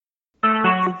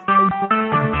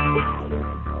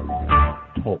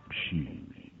Talk shoes.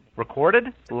 Recorded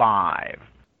live.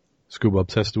 Scuba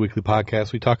Obsessed, the weekly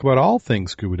podcast. We talk about all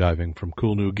things scuba diving, from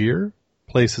cool new gear,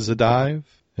 places to dive,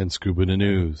 and scuba to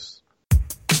news.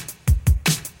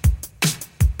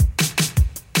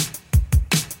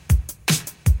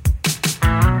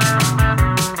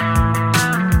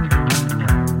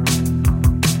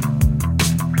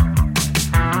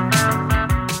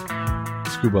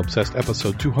 Scuba Obsessed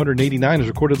episode 289 is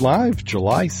recorded live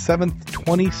July 7th,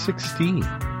 2016.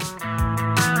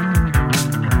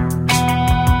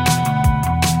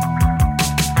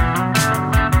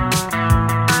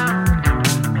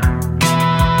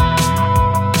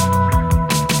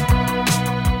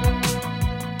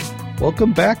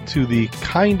 Welcome back to the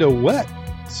kinda wet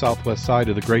southwest side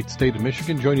of the great state of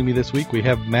Michigan. Joining me this week, we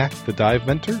have Mack, the dive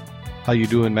mentor. How you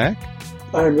doing, Mack?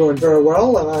 I am doing very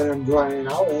well, and I am drying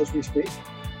out as we speak.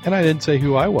 And I didn't say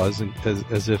who I was,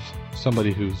 as if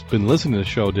somebody who's been listening to the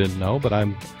show didn't know, but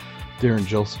I'm Darrin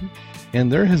Gilson.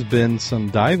 And there has been some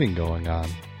diving going on.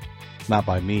 Not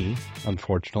by me,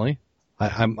 unfortunately.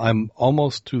 I'm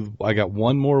almost to, I got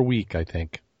one more week, I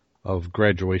think, of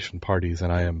graduation parties,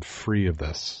 and I am free of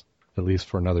this, at least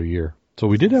for another year. So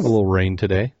we did have a little rain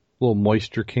today. A little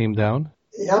moisture came down.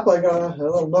 Yep, I got a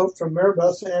little note from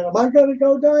Maribel saying, am I going to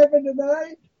go diving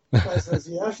tonight? I says,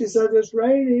 yeah. She said, it's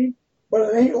raining, but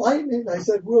it ain't lightning. I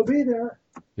said, we'll be there.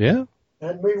 Yeah.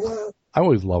 And we went. I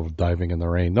always loved diving in the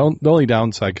rain. The only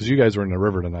downside, because you guys were in the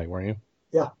river tonight, weren't you?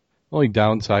 Yeah. The only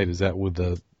downside is that with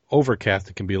the overcast,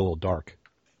 it can be a little dark.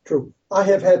 True. I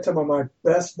have had some of my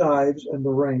best dives in the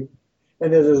rain,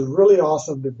 and it is really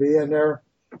awesome to be in there,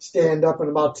 stand up in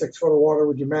about 6 foot of water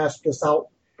with your mask just out,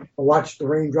 and watch the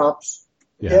raindrops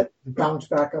hit and bounce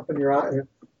back up in your eye,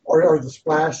 or the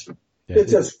splash. Yeah,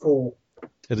 it's just cool.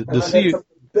 The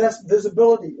best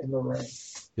visibility in the rain.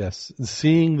 Yes,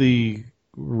 seeing the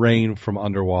rain from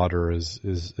underwater is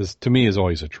to me is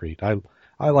always a treat. I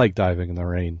like diving in the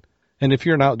rain. And if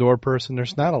you're an outdoor person,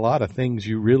 there's not a lot of things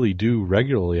you really do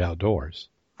regularly outdoors.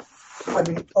 I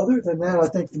mean, other than that, I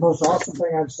think the most awesome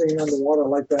thing I've seen underwater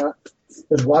like that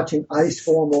is watching ice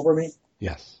form over me.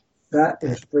 Yes. That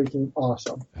is freaking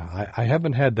awesome. I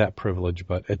haven't had that privilege,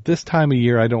 but at this time of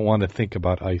year, I don't want to think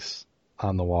about ice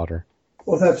on the water.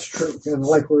 Well, that's true. And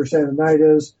like we were saying tonight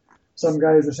is, some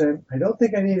guys are saying, I don't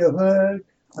think I need a hood.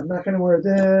 I'm not going to wear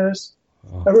this.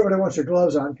 Oh. Everybody wants your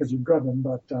gloves on because you're grubbing,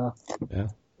 but yeah.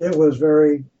 It was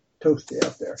very toasty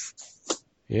out there.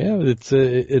 Yeah,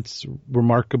 it's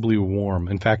remarkably warm.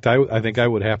 In fact, I think I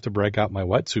would have to break out my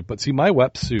wetsuit. But see, my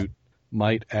wetsuit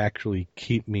might actually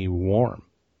keep me warm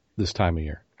this time of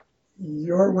year.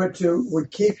 Your wetsuit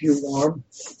would keep you warm,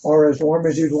 or as warm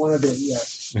as you'd want to be,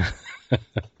 yes.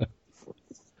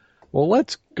 Well,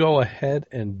 let's go ahead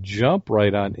and jump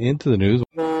right on into the news.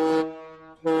 I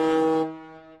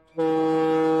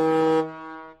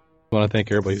want to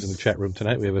thank everybody who's in the chat room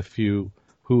tonight. We have a few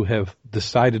who have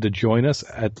decided to join us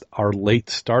at our late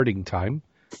starting time.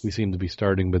 We seem to be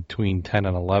starting between 10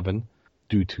 and 11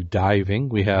 due to diving.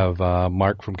 We have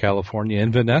Mark from California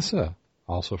and Vanessa,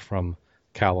 also from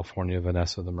California,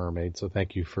 Vanessa the Mermaid. So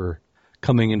thank you for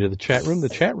coming into the chat room. The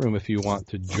chat room, if you want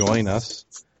to join us,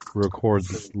 record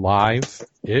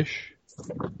live-ish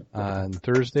on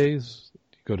Thursdays.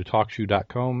 Go to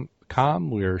talkshoe.com.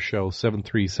 We're show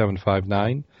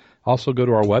 73759. Also go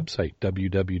to our website,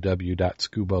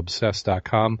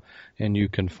 www.scubaobsessed.com, and you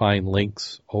can find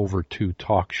links over to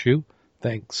TalkShoe.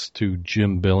 Thanks to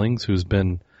Jim Billings, who's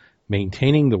been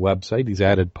maintaining the website. He's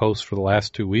added posts for the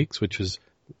last 2 weeks,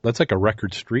 that's like a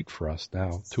record streak for us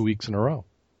now, 2 weeks in a row.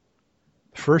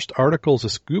 The first article is a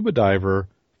scuba diver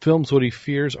films what he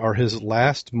fears are his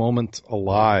last moments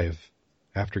alive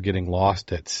after getting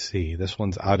lost at sea. This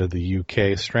one's out of the UK.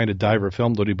 A stranded diver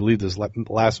filmed what he believed his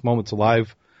last moments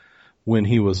alive when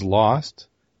he was lost.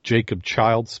 Jacob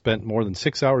Child spent more than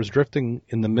 6 hours drifting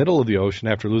in the middle of the ocean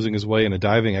after losing his way in a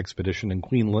diving expedition in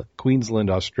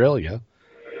Queensland, Australia.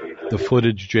 The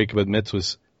footage, Jacob admits,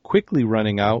 was quickly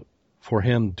running out for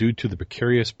him due to the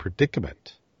precarious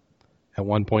predicament. At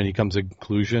one point, he comes to the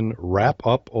conclusion, wrap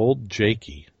up old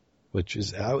Jakey, which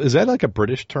is that like a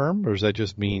British term, or does that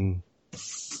just mean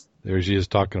there's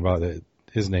just talking about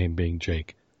his name being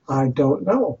Jake? I don't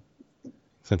know.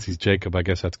 Since he's Jacob, I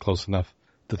guess that's close enough.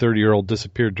 The 30-year-old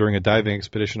disappeared during a diving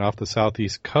expedition off the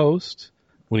southeast coast.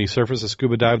 When he surfaced a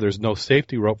scuba dive, there's no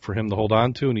safety rope for him to hold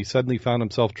on to, and he suddenly found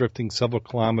himself drifting several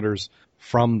kilometers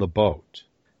from the boat.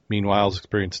 Meanwhile, his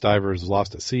experienced diver was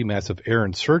lost at sea. Massive air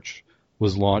and search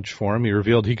was launched for him. He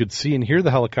revealed he could see and hear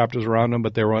the helicopters around him,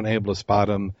 but they were unable to spot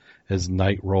him as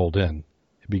night rolled in.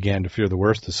 He began to fear the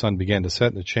worst. The sun began to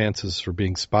set, and the chances for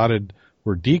being spotted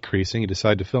were decreasing, he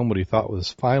decided to film what he thought was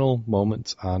his final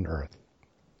moments on Earth.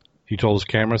 He told his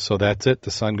camera, "So that's it.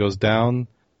 The sun goes down.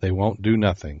 They won't do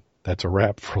nothing. That's a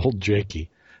wrap for old Jakey."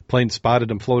 Plane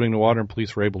spotted him floating in the water, and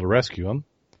police were able to rescue him.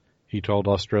 He told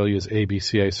Australia's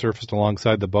ABC, "I surfaced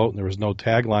alongside the boat, and there was no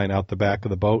tagline out the back of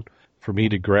the boat for me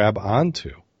to grab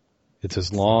onto. It's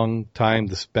a long time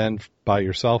to spend by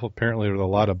yourself. Apparently there were a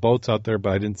lot of boats out there,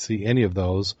 but I didn't see any of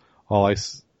those. All I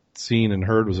seen and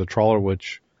heard was a trawler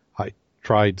which I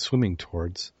tried swimming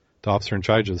towards." The officer in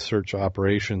charge of the search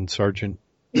operation, Sergeant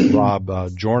Rob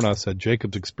Jorna, said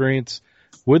Jacob's experience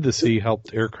with the sea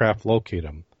helped aircraft locate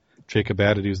him. Jacob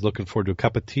added he was looking forward to a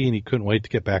cup of tea and he couldn't wait to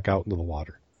get back out into the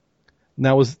water.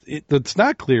 Now, it's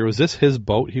not clear. Was this his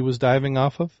boat he was diving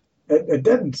off of? It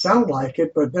didn't sound like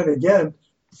it, but then again,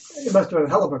 it must have been a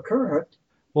hell of a current.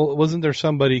 Well, wasn't there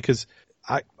somebody, because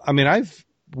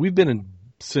we've been in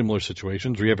similar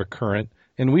situations where you have a current,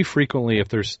 and we frequently, if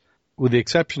there's, with the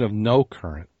exception of no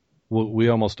current, we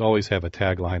almost always have a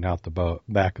tagline out the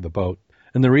back of the boat.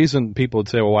 And the reason people would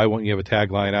say, well, why won't you have a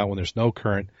tagline out when there's no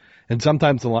current? And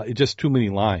sometimes it's just too many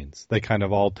lines. They kind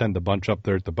of all tend to bunch up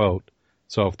there at the boat.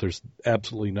 So if there's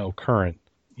absolutely no current,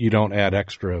 you don't add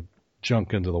extra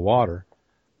junk into the water.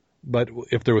 But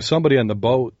if there was somebody on the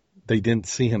boat, they didn't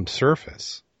see him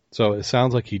surface. So it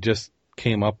sounds like he just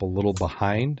came up a little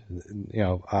behind.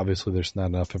 Obviously there's not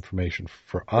enough information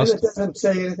for us. And it doesn't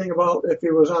say anything about if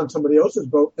he was on somebody else's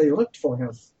boat, they looked for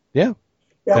him. Yeah.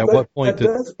 Yeah, At but what point that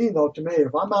does mean, though, to me,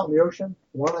 if I'm out in the ocean,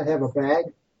 I have a bag,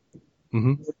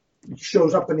 it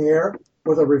shows up in the air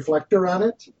with a reflector on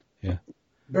it. Yeah.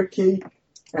 Big key.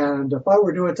 And if I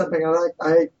were doing something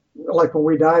I like when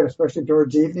we dive, especially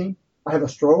towards evening, I have a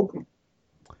strobe.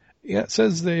 Yeah, it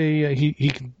says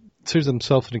he considers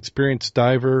himself an experienced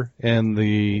diver, and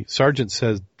the sergeant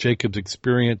says Jacob's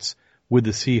experience with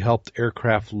the sea helped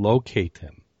aircraft locate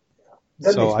him.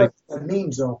 Doesn't expect what that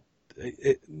means, though.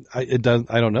 It does.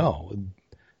 I don't know.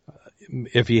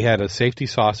 If he had a safety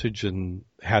sausage and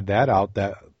had that out,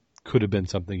 that could have been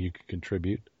something you could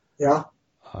contribute. Yeah.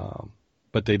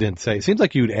 But they didn't say. It seems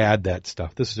like you'd add that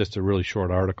stuff. This is just a really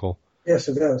short article. Yes,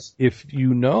 it does. If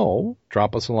you know,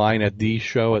 drop us a line at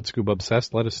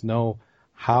theshow@ScubaObsessed. Let us know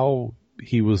how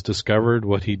he was discovered,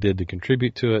 what he did to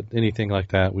contribute to it, anything like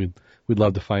that. We'd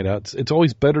love to find out. It's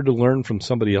always better to learn from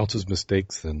somebody else's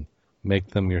mistakes than make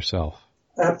them yourself.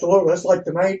 Absolutely. That's like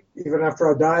tonight, even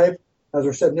after I dive, as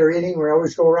we're sitting there eating, we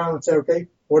always go around and say, okay,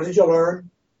 what did you learn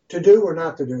to do or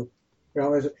not to do?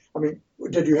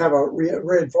 Did you have a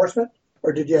reinforcement,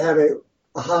 or did you have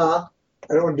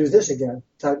I don't want to do this again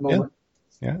type moment?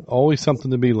 Yeah, always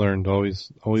something to be learned.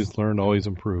 Always learn, always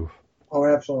improve. Oh,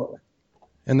 absolutely.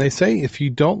 And they say if you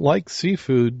don't like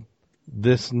seafood,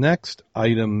 this next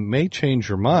item may change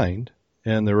your mind.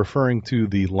 And they're referring to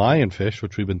the lionfish,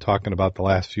 which we've been talking about the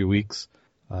last few weeks.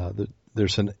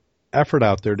 There's an effort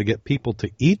out there to get people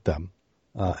to eat them.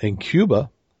 In Cuba,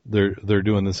 they're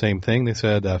doing the same thing. They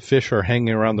said fish are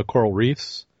hanging around the coral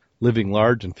reefs, living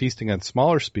large and feasting on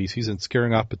smaller species and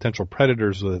scaring off potential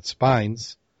predators with its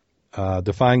spines.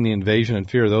 Defying the invasion and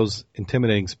fear of those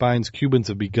intimidating spines, Cubans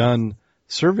have begun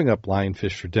serving up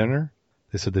lionfish for dinner.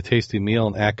 They said the tasty meal,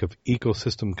 an act of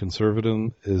ecosystem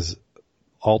conservatism, is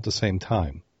all at the same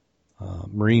time.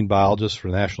 Marine biologists for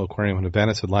the National Aquarium in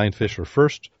Havana said lionfish were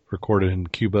first recorded in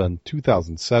Cuba in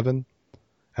 2007.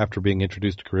 After being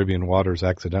introduced to Caribbean waters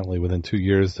accidentally within 2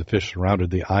 years, the fish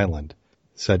surrounded the island.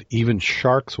 Said even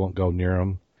sharks won't go near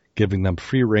them, giving them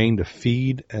free rein to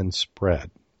feed and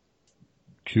spread.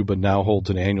 Cuba now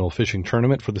holds an annual fishing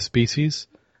tournament for the species,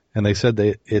 and they said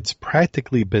that it's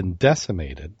practically been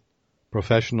decimated.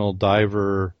 Professional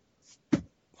diver,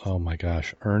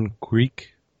 Ern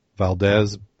Greek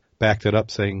Valdez backed it up,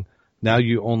 saying, now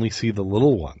you only see the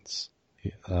little ones.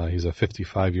 He's a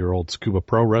 55-year-old scuba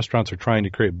pro. Restaurants are trying to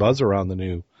create buzz around the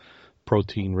new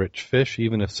protein-rich fish,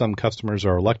 even if some customers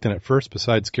are reluctant at first.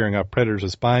 Besides scaring off predators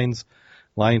with spines,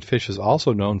 lionfish is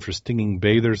also known for stinging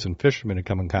bathers and fishermen who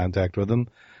come in contact with them.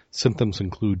 Symptoms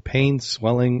include pain,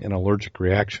 swelling, and allergic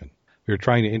reaction. We are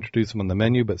trying to introduce them on the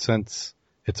menu, but since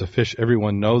it's a fish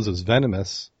everyone knows is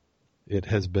venomous, it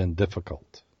has been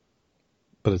difficult.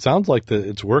 But it sounds like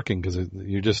it's working because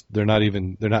they're not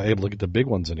able to get the big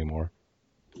ones anymore.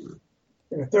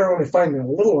 And if they're only finding the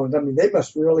little ones, they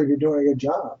must really be doing a good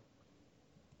job.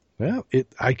 Yeah,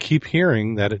 I keep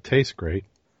hearing that it tastes great.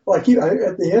 Well, at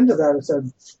the end of that it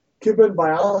said, Cuban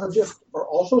biologists are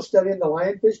also studying the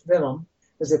lionfish venom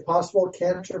as a possible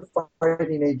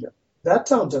cancer-fighting agent. That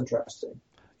sounds interesting.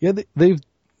 Yeah, they've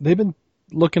been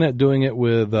looking at doing it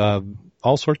with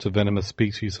all sorts of venomous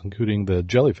species, including the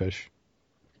jellyfish.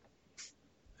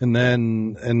 And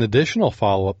then an additional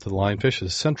follow-up to the lionfish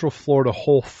is Central Florida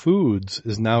Whole Foods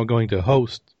is now going to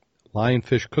host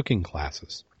lionfish cooking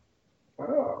classes.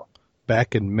 Oh.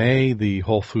 Back in May, the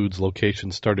Whole Foods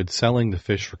location started selling the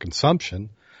fish for consumption.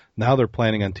 Now they're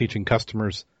planning on teaching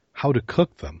customers how to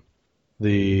cook them.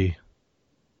 The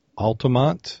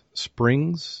Altamont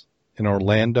Springs in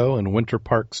Orlando and Winter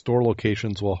Park store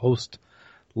locations will host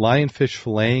lionfish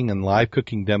filleting and live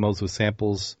cooking demos with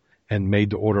samples and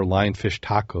made-to-order lionfish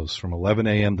tacos from 11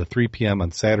 a.m. to 3 p.m.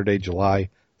 on Saturday, July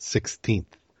 16th.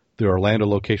 The Orlando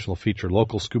location will feature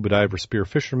local scuba diver spear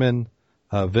fisherman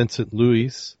Vincent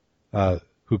Luis,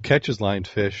 who catches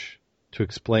lionfish, to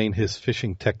explain his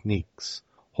fishing techniques.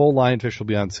 Whole lionfish will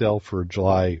be on sale from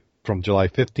July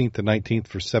 15th to 19th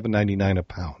for $7.99 a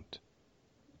pound.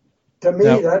 To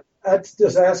me, that's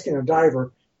just asking a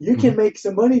diver. You can make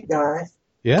some money, guy.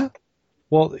 Yeah.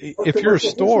 Well, if you're a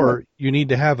store, you need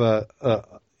to have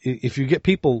if you get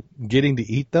people getting to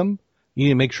eat them, you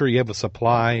need to make sure you have a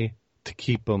supply to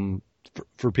keep them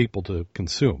for people to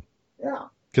consume. Yeah.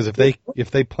 Because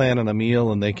if they plan on a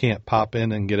meal and they can't pop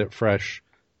in and get it fresh,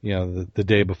 the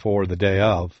day before, the day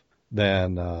of,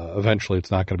 then eventually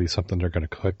it's not going to be something they're going to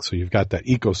cook. So you've got that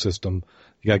ecosystem.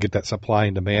 You got to get that supply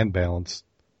and demand balance,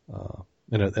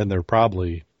 and they're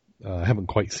probably haven't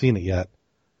quite seen it yet.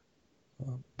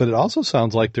 But it also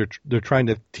sounds like they're trying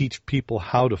to teach people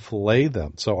how to fillet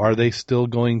them. So are they still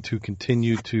going to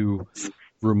continue to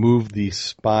remove the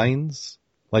spines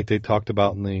like they talked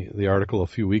about in the article a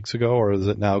few weeks ago, or is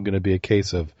it now going to be a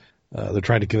case of they're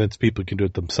trying to convince people you can do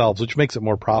it themselves, which makes it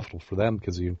more profitable for them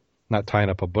because you're not tying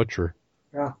up a butcher.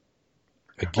 Yeah.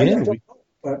 Again,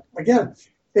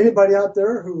 anybody out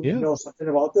there who knows something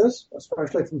about this,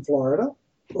 especially from Florida,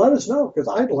 let us know, because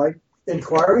I'd like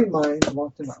inquiring minds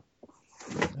want to know.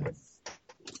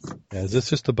 Yeah, is this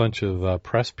just a bunch of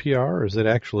press PR, or is it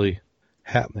actually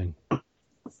happening?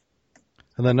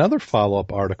 And another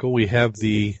follow-up article, we have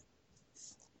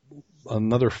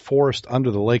another forest under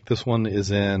the lake. This one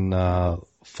is in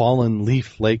Fallen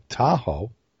Leaf Lake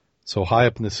Tahoe. So high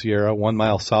up in the Sierra, 1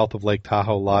 mile south of Lake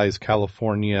Tahoe, lies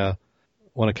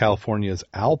one of California's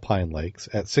alpine lakes.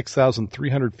 At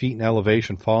 6,300 feet in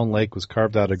elevation, Fallen Lake was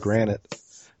carved out of granite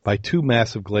by two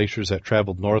massive glaciers that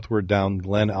traveled northward down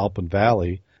Glen Alpine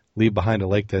Valley, leave behind a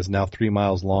lake that is now 3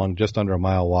 miles long, just under a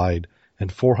mile wide,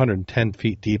 and 410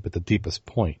 feet deep at the deepest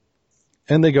point.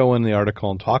 And they go in the article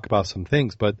and talk about some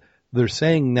things, but they're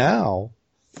saying now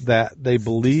that they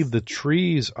believe the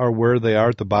trees are where they are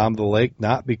at the bottom of the lake,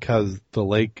 not because the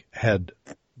lake had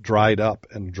dried up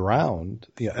and drowned,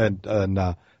 and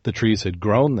the trees had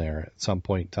grown there at some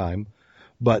point in time,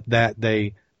 but that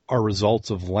they are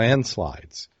results of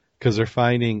landslides, because they're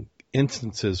finding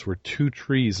instances where two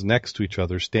trees next to each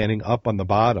other standing up on the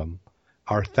bottom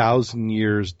are 1,000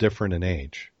 years different in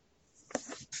age.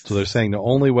 So they're saying the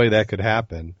only way that could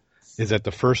happen is that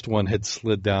the first one had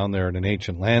slid down there in an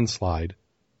ancient landslide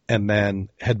and then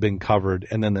had been covered,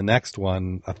 and then the next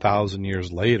one 1,000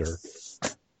 years later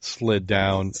slid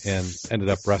down and ended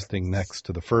up resting next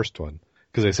to the first one.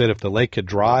 Because they said if the lake had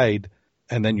dried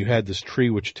and then you had this tree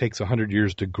which takes 100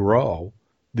 years to grow,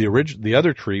 the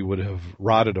other tree would have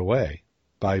rotted away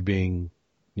by being,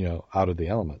 out of the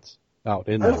elements. I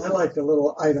like the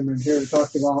little item in here that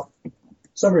talked about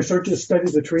some researchers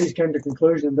studied the trees, came to the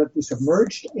conclusion that the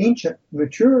submerged ancient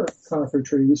mature conifer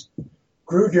trees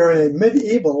grew during a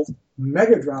medieval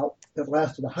mega drought that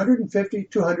lasted 150 to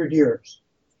 200 years.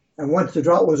 And once the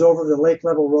drought was over, the lake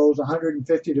level rose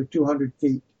 150 to 200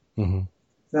 feet. Mm-hmm.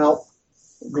 Now,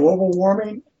 global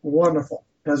warming, wonderful.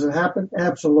 Does it happen?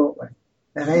 Absolutely.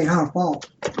 It ain't our fault.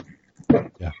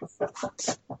 Yeah.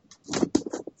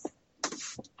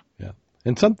 Yeah.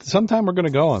 And sometime we're going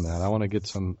to go on that. I want to get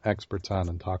some experts on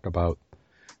and talk about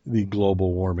the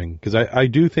global warming, because I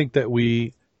do think that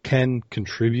we can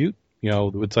contribute.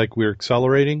 It's like we're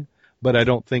accelerating, but I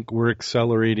don't think we're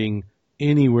accelerating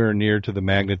anywhere near to the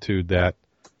magnitude that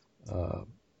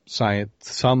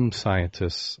some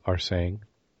scientists are saying.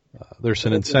 There's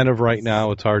an incentive right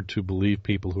now. It's hard to believe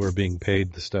people who are being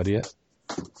paid to study it.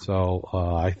 So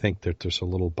I think that there's a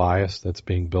little bias that's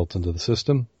being built into the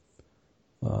system.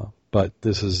 But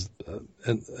this is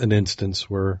an instance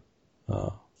where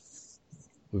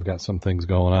we've got some things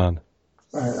going on.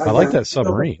 I like that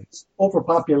submarine. It's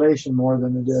overpopulation more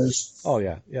than it is. Oh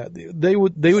yeah. They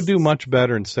would do much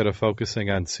better instead of focusing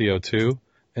on CO2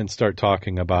 and start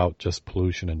talking about just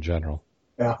pollution in general.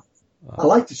 Yeah. I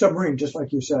like the submarine, just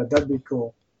like you said. That'd be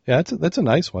cool. Yeah, that's a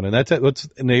nice one, and that's what's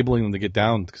enabling them to get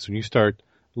down. Because when you start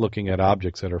looking at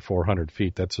objects that are 400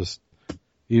 feet, that's just,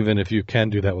 even if you can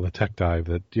do that with a tech dive,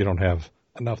 that you don't have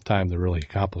enough time to really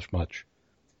accomplish much.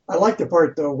 I like the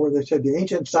part, though, where they said the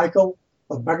ancient cycle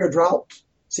of mega droughts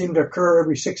seemed to occur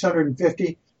every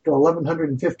 650 to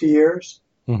 1150 years.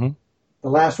 Mm-hmm. The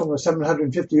last one was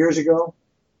 750 years ago.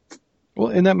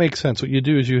 Well, and that makes sense. What you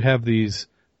do is you have you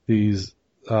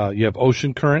have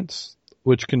ocean currents,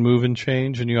 which can move and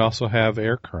change, and you also have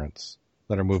air currents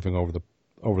that are moving over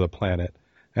the planet.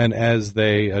 And as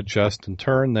they adjust and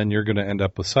turn, then you're going to end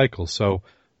up with cycles. So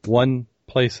one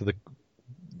place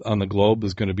on the globe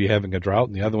is going to be having a drought,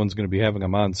 and the other one's going to be having a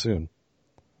monsoon.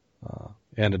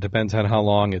 And it depends on how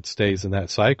long it stays in that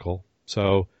cycle.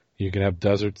 So you can have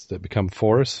deserts that become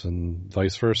forests and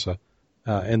vice versa.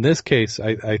 In this case,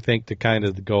 I think to kind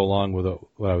of go along with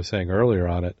what I was saying earlier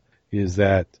on it, is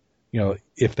that,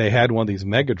 if they had one of these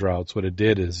mega droughts, what it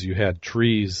did is you had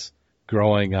trees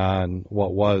growing on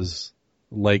what was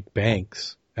lake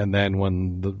banks, and then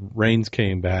when the rains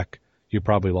came back, you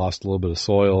probably lost a little bit of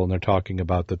soil, and they're talking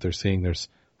about that they're seeing there's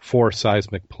 4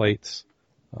 seismic plates.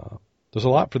 There's a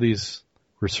lot for these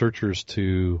researchers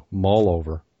to mull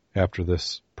over after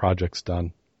this project's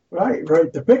done. Right.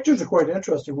 The pictures are quite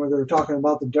interesting where they're talking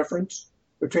about the difference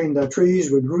between the trees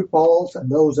with root balls and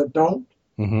those that don't,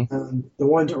 Mm-hmm. and the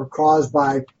ones that were caused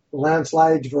by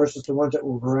landslides versus the ones that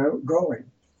were growing.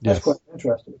 That's Yes. quite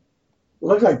interesting. It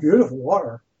looks like beautiful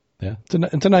water. Yeah.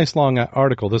 It's a nice long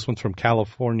article. This one's from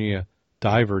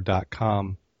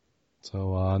CaliforniaDiver.com.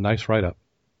 So nice write-up.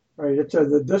 Right. It's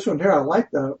this one here. I like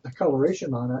the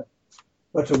coloration on it.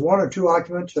 But it's a 1 or 2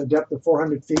 occupants, a depth of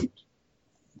 400 feet.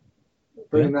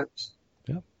 Pretty nice.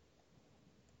 Yeah.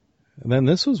 And then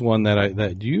this was one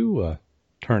that you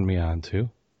turned me on to.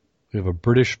 We have a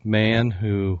British man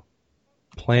who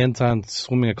plans on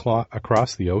swimming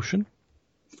across the ocean.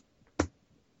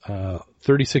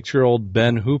 36-year-old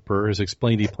Ben Hooper has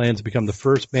explained he plans to become the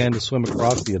first man to swim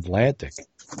across the Atlantic.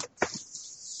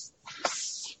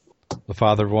 The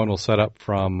father of one will set up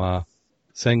from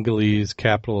Senegalese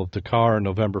capital of Dakar on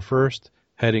November 1st,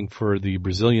 heading for the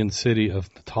Brazilian city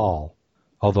of Natal.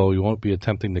 Although he won't be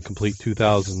attempting the complete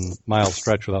 2,000-mile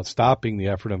stretch without stopping, the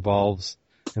effort involves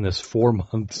in this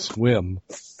 4-month swim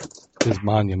is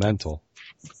monumental.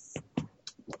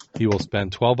 He will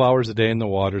spend 12 hours a day in the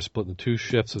water, split into 2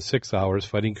 shifts of 6 hours,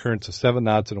 fighting currents of 7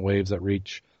 knots and waves that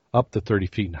reach up to 30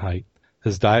 feet in height.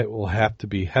 His diet will have to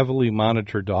be heavily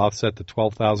monitored to offset the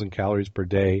 12,000 calories per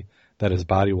day that his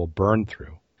body will burn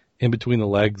through. In between the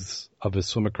legs of his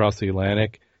swim across the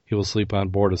Atlantic, he will sleep on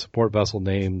board a support vessel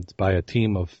manned by a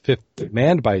team of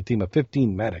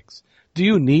 15 medics. Do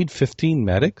you need 15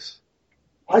 medics?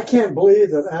 I can't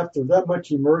believe that after that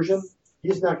much immersion,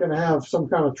 he's not going to have some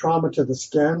kind of trauma to the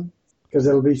skin because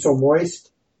it'll be so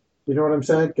moist. You know what I'm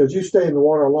saying? Because you stay in the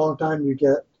water a long time, you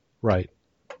get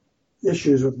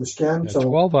issues with the skin. Yeah, so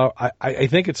 12 hours. I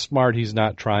think it's smart. He's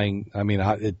not trying. I mean,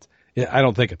 I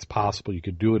don't think it's possible you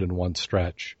could do it in one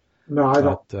stretch. No, I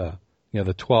don't.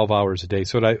 The 12 hours a day.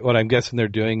 So what I'm guessing they're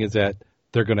doing is that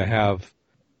they're going to have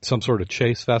some sort of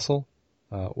chase vessel.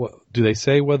 Do they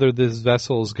say whether this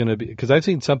vessel is going to be? Because I've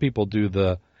seen some people do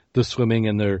the swimming,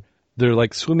 and they're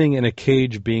like swimming in a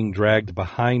cage being dragged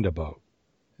behind a boat,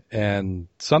 and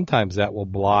sometimes that will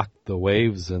block the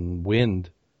waves and wind.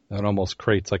 It almost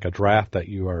creates like a draft that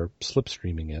you are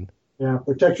slipstreaming in. Yeah,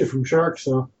 protects you from sharks,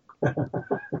 so.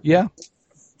 Yeah.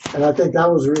 And I think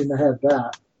that was the reason I had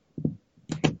that.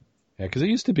 Yeah, because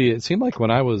it seemed like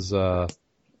when I was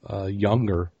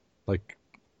younger, like,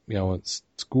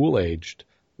 school aged,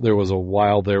 there was a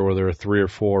while there where there were 3 or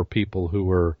 4 people who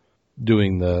were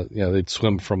doing they'd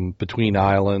swim from between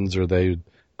islands, or they'd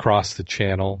cross the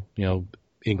channel,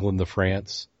 England to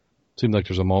France. Seemed like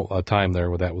there's a time there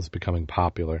where that was becoming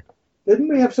popular. Didn't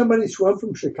we have somebody swim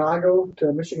from Chicago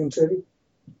to Michigan City?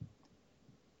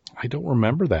 I don't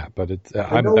remember that, but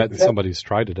I bet somebody's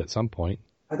tried it at some point.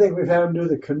 I think we've had them do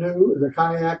the canoe, the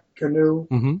kayak canoe,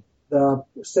 Mm-hmm. the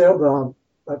sail,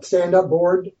 the stand-up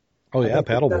board. Oh yeah,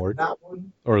 paddleboard. That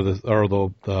one. Or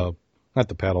the not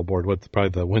the paddleboard. What's probably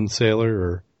the wind sailor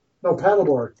or? No,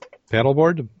 paddleboard.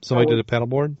 Paddleboard? Somebody did a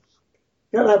paddleboard?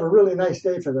 You gotta have a really nice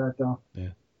day for that, though.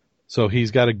 Yeah. So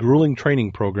he's got a grueling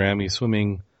training program. He's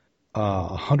swimming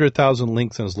 100,000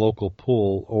 links in his local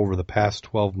pool over the past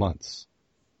 12 months.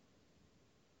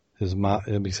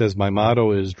 He says, "My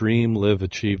motto is dream, live,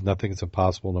 achieve. Nothing is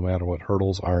impossible, no matter what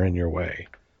hurdles are in your way."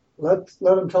 Let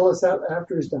him tell us that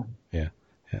after he's done. Yeah.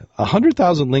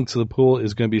 100,000 links to the pool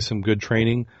is going to be some good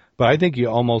training, but I think you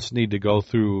almost need to go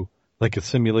through like a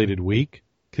simulated week,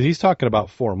 because he's talking about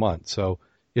 4 months. So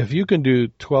if you can do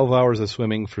 12 hours of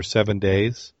swimming for 7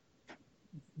 days,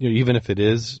 even if it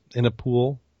is in a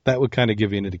pool, that would kind of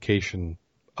give you an indication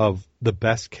of the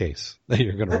best case that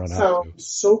you're going to run out to. That sounds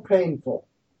so painful.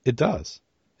 It does.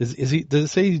 Is he? Does it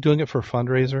say he's doing it for a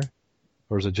fundraiser,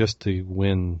 or is it just to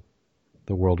win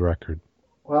the world record?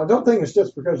 Well, I don't think it's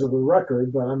just because of the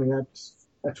record, but I mean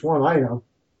that's one item.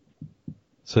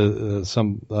 So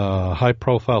some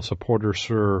high-profile supporter,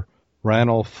 Sir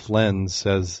Ranulph Lenz,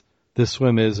 says this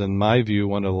swim is, in my view,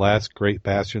 one of the last great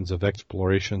bastions of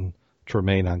exploration to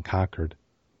remain unconquered.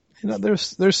 You know,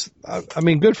 I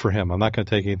mean, good for him. I'm not going to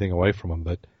take anything away from him,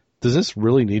 but does this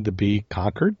really need to be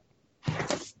conquered?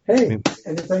 Hey, I mean,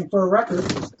 anything for a record.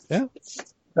 Yeah.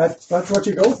 That's what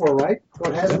you go for, right?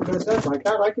 What hasn't been said, my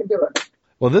God, I can do it.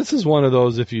 Well, this is one of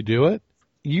those, if you do it,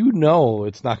 you know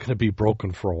it's not going to be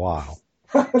broken for a while.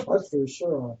 That's for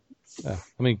sure. Yeah.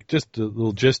 I mean, just the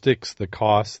logistics, the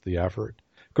cost, the effort.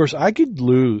 Of course, I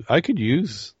could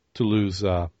use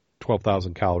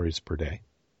 12,000 calories per day.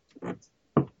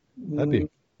 That'd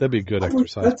be a good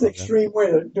exercise. That's an extreme way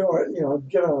to do it. You know,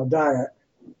 get on a diet.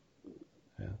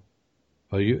 Yeah.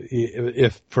 Well,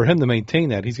 if for him to maintain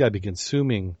that, he's got to be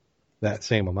consuming that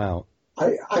same amount.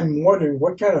 I'm wondering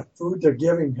what kind of food they're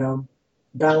giving him,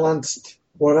 balanced,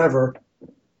 whatever,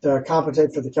 to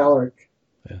compensate for the caloric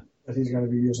that he's going to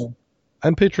be using.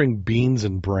 I'm picturing beans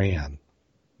and bran.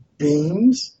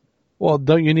 Beans? Well,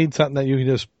 don't you need something that you can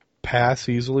just pass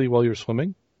easily while you're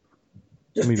swimming?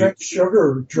 Just drink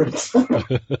sugar drinks.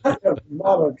 I have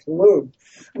not a clue.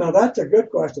 Now, that's a good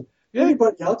question. Yeah.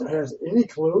 Anybody out there has any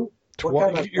clue?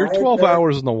 You're 12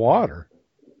 hours in the water.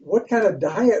 What kind of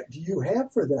diet do you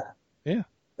have for that? Yeah.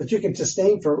 That you can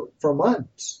sustain for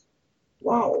months?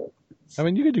 Wow. I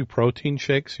mean, you could do protein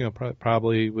shakes. You know,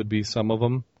 probably would be some of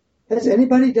them. Has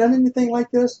anybody done anything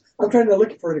like this? I'm trying to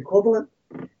look for an equivalent.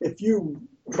 If you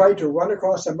tried to run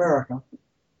across America,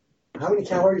 how many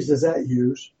calories does that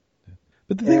use?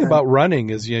 But the thing about running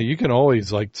is, you can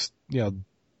always even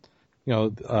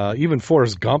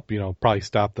Forrest Gump, probably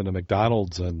stopped in a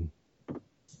McDonald's and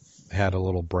had a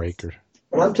little break.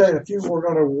 But I'm telling you, if you were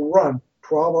going to run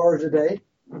 12 hours a day,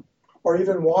 or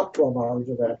even walk 12 hours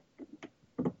a day.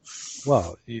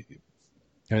 Well,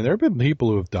 there have been people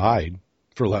who have died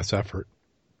for less effort.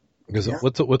 Because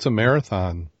what's a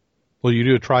marathon? Well, you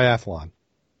do a triathlon.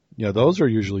 Those are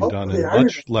usually done in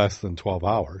much less than 12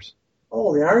 hours.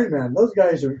 Oh, the Ironman. Those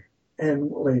guys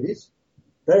and ladies,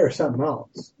 they're something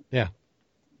else. Yeah.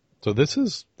 So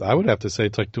I would have to say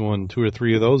it's like doing 2 or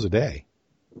 3 of those a day.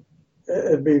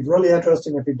 It'd be really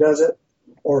interesting if he does it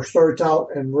or starts out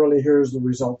and really hears the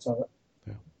results of it.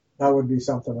 Yeah. That would be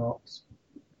something else.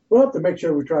 We'll have to make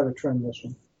sure we try to trend this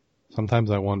one. Sometimes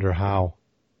I wonder how.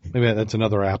 Maybe that's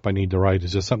another app I need to write.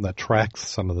 Is just something that tracks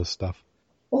some of this stuff.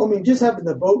 Well, I mean, just having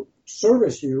the boat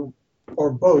service you,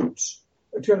 or boats,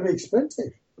 it's going to be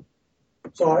expensive.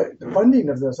 So the funding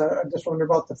of this, I just wonder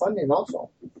about the funding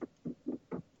also.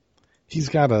 He's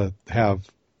got to have,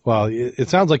 well, it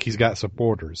sounds like he's got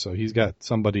supporters, so he's got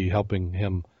somebody helping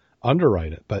him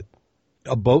underwrite it. But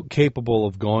a boat capable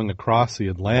of going across the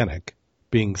Atlantic,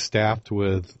 being staffed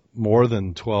with more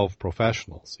than 12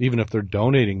 professionals, even if they're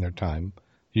donating their time,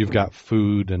 you've got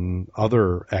food and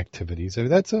other activities. I mean,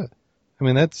 that's a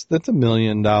 $1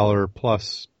 million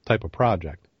plus type of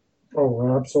project.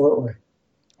 Oh, absolutely.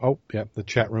 Oh, yeah. The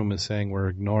chat room is saying we're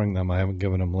ignoring them. I haven't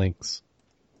given them links.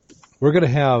 We're going to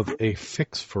have a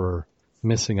fix for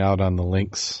missing out on the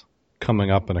links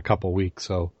coming up in a couple weeks.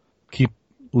 So keep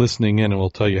listening in and we'll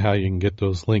tell you how you can get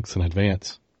those links in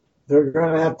advance. They're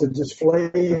going to have to display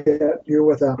at you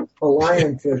with a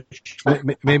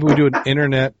lionfish. Maybe we do an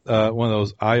internet, one of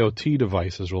those IoT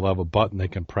devices. We'll have a button they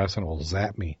can press and it will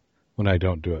zap me when I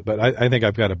don't do it. But I think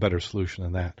I've got a better solution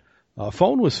than that. A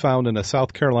phone was found in a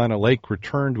South Carolina lake,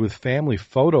 returned with family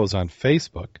photos on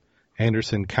Facebook.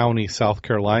 Anderson County, South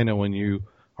Carolina, when you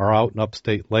are out in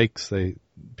upstate lakes,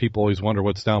 people always wonder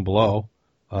what's down below.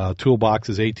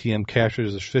 Toolboxes, ATM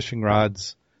cashers, fishing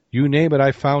rods, you name it,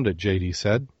 I found it, JD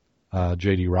said.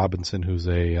 JD Robinson, who's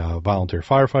a volunteer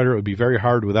firefighter, it would be very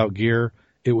hard without gear.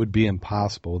 It would be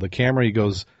impossible. The camera, he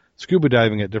goes scuba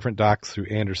diving at different docks through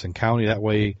Anderson County. That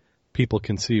way people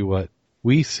can see what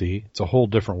we see. It's a whole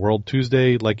different world.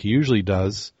 Tuesday, like he usually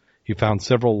does, he found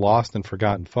several lost and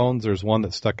forgotten phones. There's one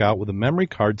that stuck out with a memory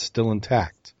card still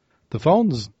intact. The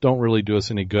phones don't really do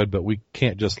us any good, but we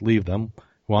can't just leave them.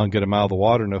 We want to get them out of the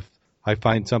water, and if I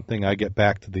find something, give it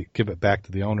back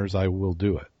to the owners, I will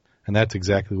do it. And that's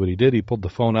exactly what he did. He pulled the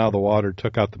phone out of the water,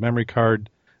 took out the memory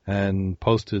card, and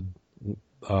posted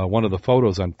one of the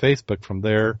photos on Facebook. From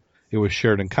there, it was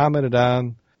shared and commented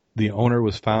on. The owner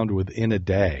was found within a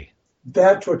day.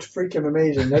 That's what's freaking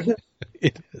amazing, isn't it?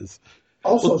 It is.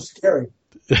 Also scary.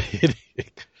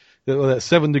 That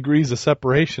 7 degrees of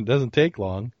separation doesn't take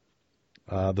long.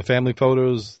 The family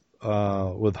photos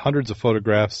with hundreds of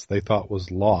photographs they thought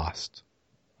was lost.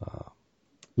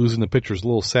 Losing the picture's a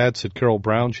little sad, said Carol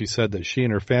Brown. She said that she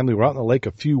and her family were out in the lake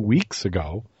a few weeks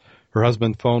ago. Her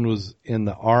husband's phone was in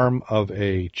the arm of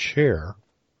a chair,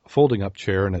 a folding up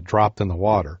chair, and it dropped in the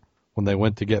water. When they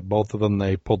went to get both of them,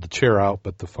 they pulled the chair out,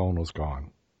 but the phone was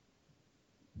gone.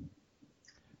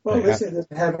 Well, at least they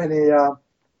didn't have any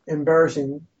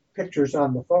embarrassing pictures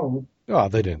on the phone. Oh,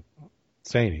 they didn't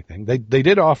say anything. They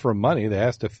did offer him money. They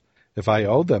asked if I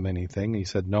owed them anything. He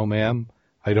said, "No, ma'am.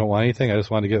 I don't want anything. I just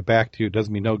want to give it back to you. It does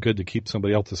me no good to keep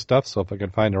somebody else's stuff, so if I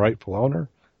can find the rightful owner,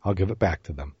 I'll give it back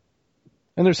to them."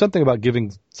 And there's something about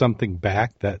giving something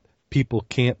back that people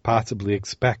can't possibly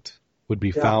expect would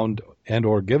be found and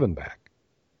or given back.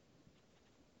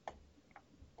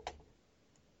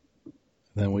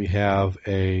 Then we have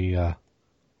a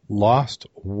lost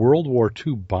World War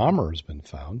II bomber has been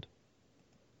found.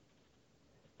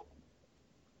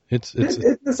 It's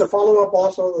a follow-up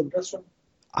also of this one?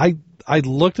 I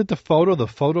looked at the photo. The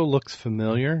photo looks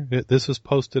familiar. This was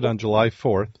posted on July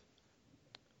 4th.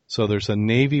 So there's a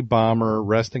Navy bomber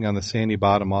resting on the sandy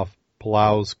bottom off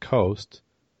Palau's coast.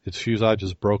 Its fuselage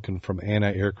is broken from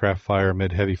anti-aircraft fire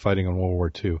amid heavy fighting in World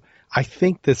War II. I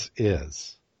think this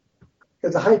is.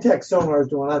 Because the high-tech sonar is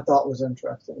the one I thought was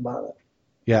interesting about it.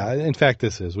 Yeah, in fact,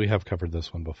 this is. We have covered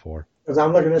this one before. Because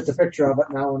I'm looking at the picture of it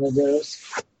now, and it is.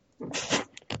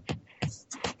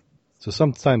 So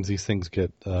sometimes these things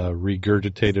get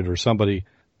regurgitated, or somebody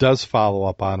does follow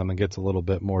up on them and gets a little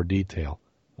bit more detail.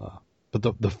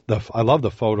 But I love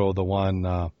the photo of the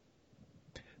one.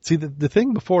 See, the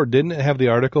thing before didn't have the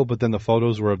article, but then the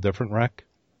photos were of different wreck.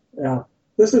 Yeah.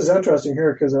 This is interesting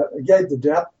here because it gave the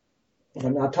depth of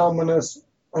an autonomous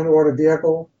underwater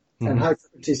vehicle and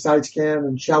high-frequency side scan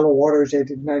and shallow waters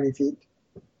 80 to 90 feet.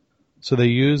 So they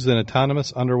used an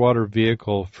autonomous underwater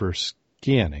vehicle for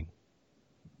scanning.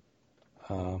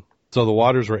 So the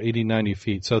waters were 80, 90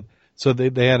 feet. So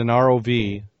they had an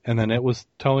ROV, and then it was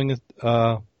towing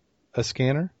a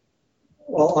scanner?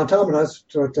 Well, autonomous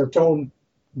to tow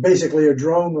basically a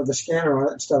drone with a scanner on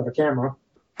it instead of a camera.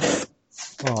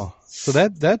 Oh, so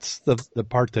that's the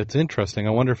part that's interesting.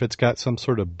 I wonder if it's got some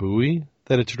sort of buoy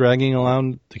that it's dragging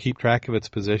along to keep track of its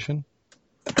position.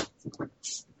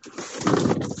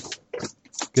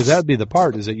 Because that would be the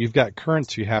part, is that you've got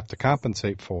currents you have to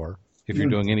compensate for if you're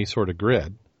doing any sort of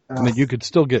grid. I mean, you could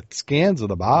still get scans of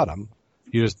the bottom.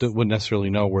 You just wouldn't necessarily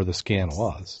know where the scan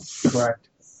was. Correct.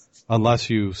 Unless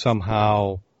you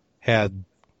somehow had,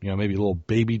 maybe little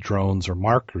baby drones or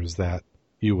markers that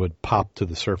you would pop to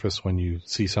the surface when you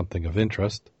see something of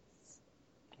interest.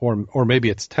 Or maybe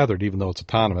it's tethered, even though it's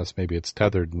autonomous. Maybe it's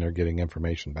tethered and they're getting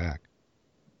information back.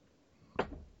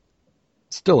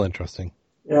 Still interesting.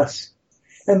 Yes.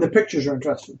 And the pictures are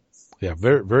interesting. Yeah,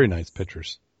 very, very nice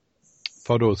pictures.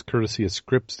 Photo is courtesy of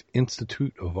Scripps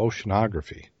Institute of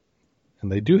Oceanography.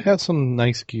 And they do have some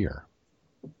nice gear.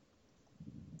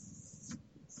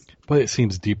 But it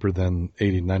seems deeper than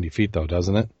 80, 90 feet, though,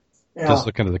 doesn't it? Yeah. Just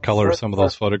looking at the color of some of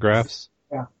those photographs.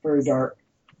 Yeah, very dark.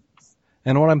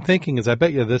 And what I'm thinking is I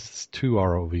bet you this is 2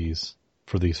 ROVs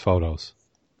for these photos.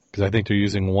 Because I think they're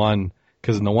using one.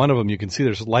 Because in the one of them, you can see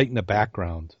there's light in the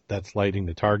background that's lighting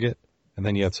the target. And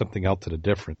then you have something else at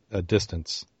a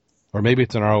distance. Or maybe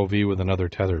it's an ROV with another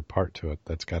tethered part to it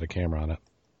that's got a camera on it.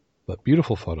 But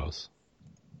beautiful photos.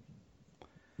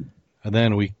 And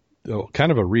then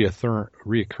kind of a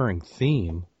reoccurring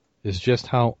theme is just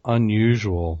how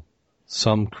unusual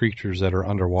some creatures that are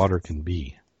underwater can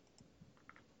be.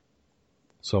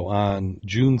 So on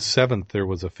June 7th, there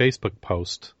was a Facebook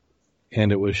post,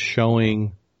 and it was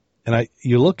showing, and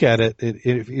you look at it,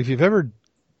 if you've ever,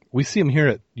 we see them here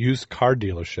at used car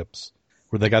dealerships,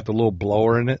 where they got the little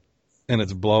blower in it, and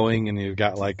it's blowing, and you've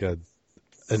got like an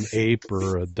ape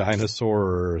or a dinosaur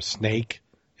or a snake,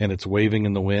 and it's waving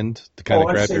in the wind to kind of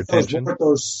grab your attention.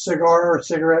 Those cigar or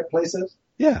cigarette places?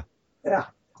 Yeah. Yeah.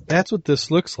 That's what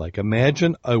this looks like.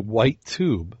 Imagine a white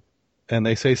tube, and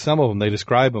they say some of them, they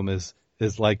describe them as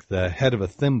like the head of a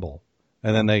thimble,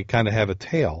 and then they kind of have a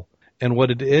tail. And what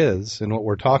it is, and what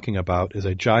we're talking about, is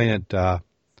a giant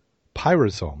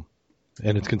pyrosome,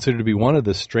 and it's considered to be one of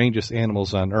the strangest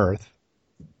animals on Earth.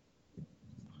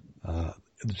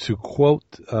 To quote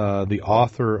the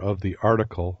author of the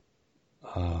article,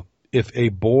 if a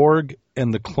Borg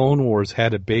and the Clone Wars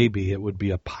had a baby, it would be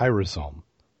a pyrosome.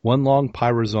 One long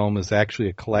pyrosome is actually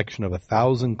a collection of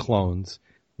 1,000 clones,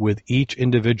 with each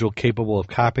individual capable of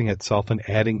copying itself and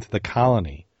adding to the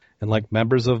colony. And like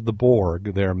members of the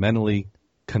Borg, they are mentally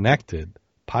connected.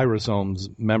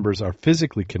 Pyrosomes members are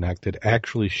physically connected,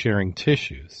 actually sharing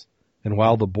tissues. And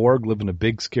while the Borg live in a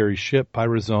big scary ship,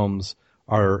 pyrosomes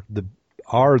are the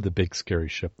big scary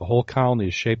ship. The whole colony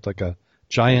is shaped like a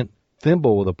giant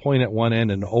thimble with a point at one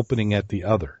end and an opening at the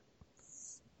other.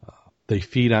 They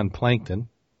feed on plankton,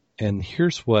 and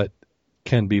here's what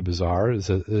can be bizarre: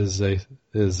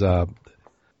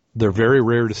 they're very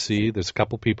rare to see. There's a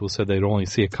couple people who said they'd only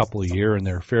see a couple a year, and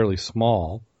they're fairly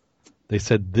small. They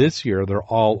said this year they're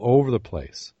all over the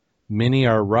place. Many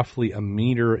are roughly a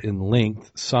meter in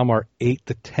length. Some are 8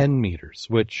 to 10 meters,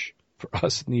 which for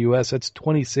us in the U.S., that's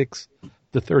 26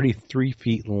 to 33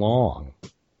 feet long.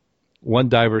 One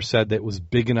diver said that it was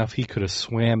big enough he could have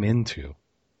swam into.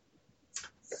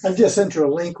 I just sent you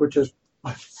a link, which is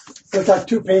it's like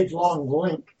 2-page long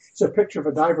link. It's a picture of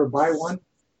a diver by one.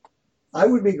 I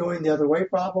would be going the other way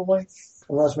probably,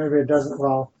 unless maybe it doesn't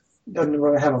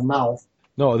really have a mouth.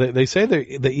 No, they say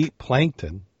they eat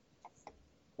plankton.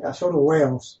 Yeah, so do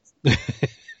whales. I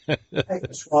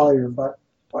can swallow your butt.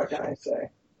 What can I say?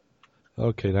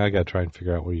 Okay, now I got to try and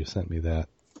figure out where you sent me that.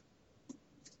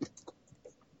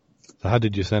 So how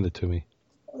did you send it to me?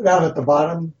 Down at the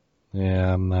bottom.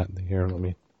 Yeah, I'm not here. Let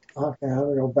me. Okay, I'm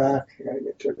going to go back. I got to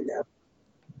get to it again.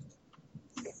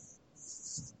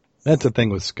 That's the thing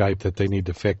with Skype that they need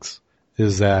to fix,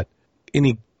 is that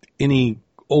any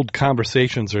old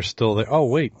conversations are still there. Oh,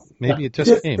 wait, maybe it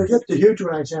just came. Forget the huge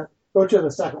one I sent. Go to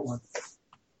the second one.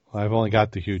 Well, I've only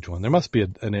got the huge one. There must be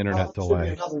an internet delay.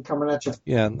 Should be another coming at you.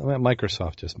 Yeah,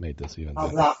 Microsoft just made this even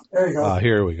better. There you go.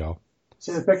 Here we go.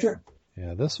 See the picture?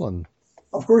 Yeah, this one.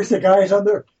 Of course, the guys on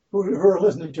there who are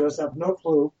listening to us have no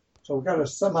clue, so we've got to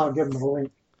somehow give them a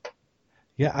link.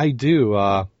 Yeah, I do.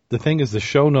 The thing is, the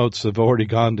show notes have already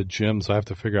gone to Jim, so I have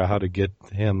to figure out how to get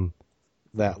him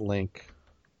that link.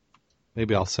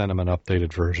 Maybe I'll send him an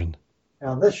updated version.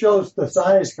 Now, this shows the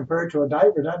size compared to a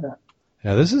diver, doesn't it?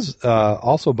 Yeah, this is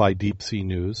also by Deep Sea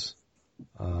News.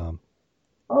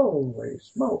 Holy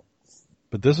smoke.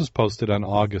 But this was posted on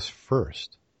August 1st.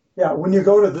 Yeah, when you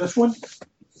go to this one,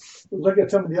 look at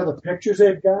some of the other pictures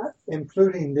they've got,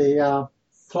 including the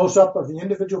close-up of the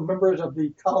individual members of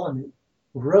the colony.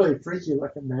 Really freaky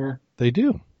looking, man. They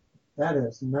do. That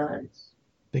is nice.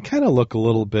 They kind of look a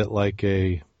little bit like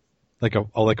a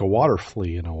water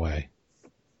flea in a way.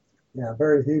 Yeah,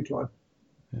 very huge one.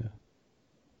 Yeah.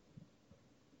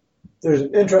 There's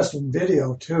an interesting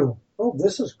video too. Oh,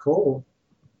 this is cool.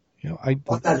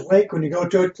 On that link, when you go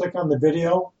to it, click on the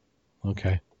video.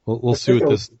 Okay. We'll see what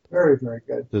this very, very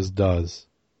good. This does.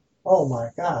 Oh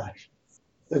my gosh.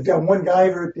 They've got one guy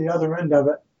at the other end of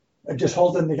it, just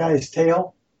holding the guy's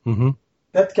tail. Mm-hmm.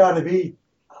 That's got to be,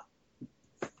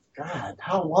 God,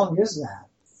 how long is that?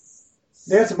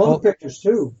 They have some other pictures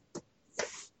too.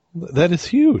 That is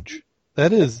huge.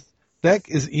 That is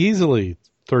easily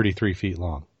 33 feet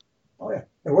long. Oh yeah.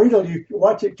 And wait till you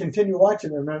watch it, continue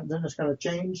watching them, and then it's going to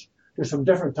change to some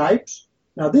different types.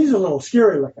 Now these are a little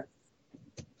scary looking.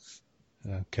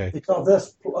 Okay. They call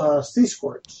this sea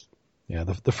squirts. Yeah,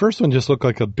 the first one just looked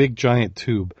like a big giant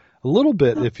tube. A little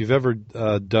bit, if you've ever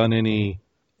done any,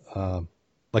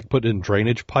 like put in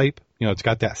drainage pipe, it's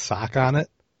got that sock on it.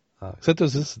 Except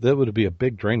that would be a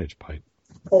big drainage pipe.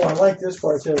 Oh, I like this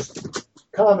part. It says,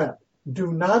 comment,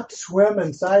 do not swim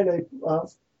inside a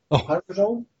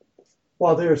pyrazone.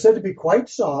 While they are said to be quite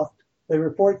soft, they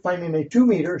report finding a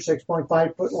 2-meter,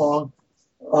 6.5 foot long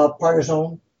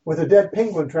pyrazone with a dead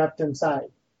penguin trapped inside.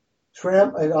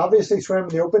 It obviously swam in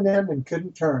the open end and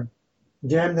couldn't turn.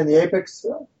 Jammed in the apex,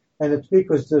 and its beak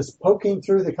was just poking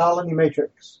through the colony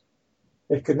matrix.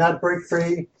 It could not break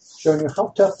free, showing you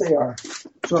how tough they are.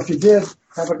 So if you did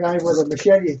have a guy with a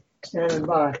machete standing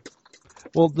by.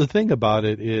 Well, the thing about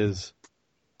it is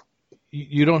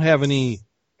you don't have any.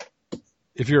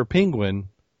 If you're a penguin,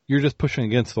 you're just pushing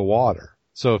against the water.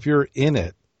 So if you're in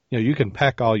it, you can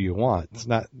peck all you want. It's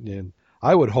not.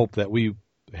 I would hope that we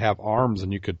have arms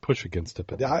and you could push against it.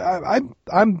 But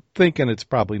I'm thinking it's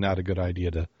probably not a good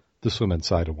idea to swim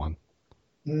inside of one.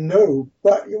 No,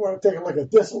 but you want to take a look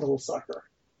at this little sucker.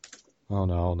 Oh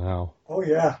no! Oh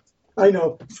yeah, I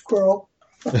know, squirrel.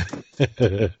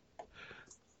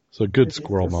 So good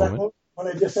squirrel moment. What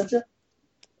I just sent you?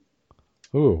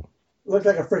 Ooh. Looks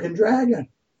like a freaking dragon.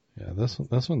 Yeah, this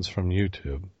one's from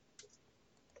YouTube.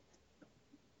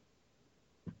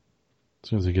 As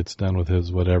soon as he gets done with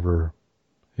his whatever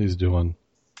he's doing.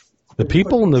 The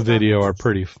people in the video are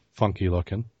pretty funky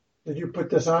looking. Did you put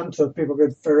this on so people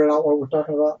could figure out what we're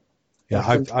talking about? Yeah,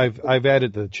 I've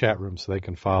added the chat room so they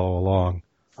can follow along.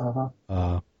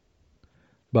 Uh-huh.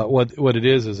 But what it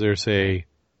is there's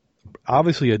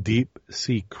obviously a deep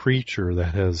sea creature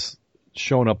that has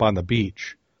shown up on the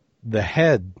beach. The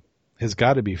head has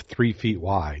got to be 3 feet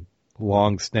wide,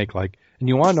 long snake-like. And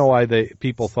you want to know why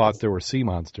people thought there were sea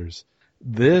monsters?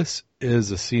 This is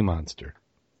a sea monster.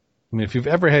 I mean, if you've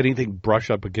ever had anything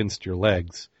brush up against your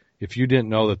legs, if you didn't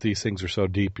know that these things are so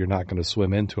deep, you're not going to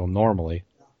swim into them normally.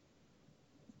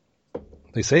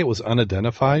 They say it was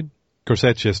unidentified. Of course,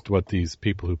 that's just what these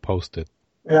people who post it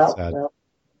said. Yeah.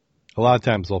 A lot of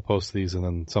times they'll post these and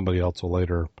then somebody else will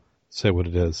later say what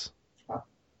it is.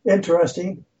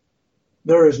 Interesting.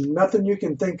 There is nothing you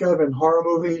can think of in horror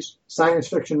movies, science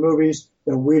fiction movies,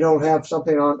 that we don't have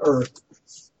something on Earth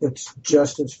that's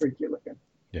just as freaky looking.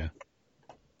 Yeah.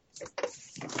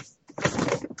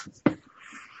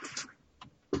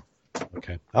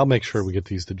 Okay. I'll make sure we get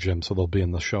these to Jim so they'll be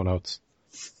in the show notes.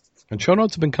 And show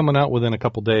notes have been coming out within a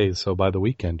couple days, so by the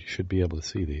weekend you should be able to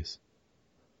see these.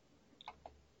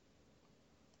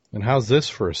 And how's this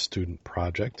for a student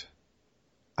project?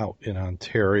 Out in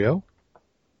Ontario,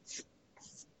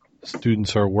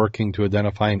 students are working to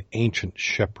identify an ancient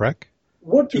shipwreck.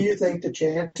 What do you think the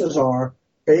chances are,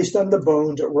 based on the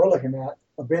bones that we're looking at,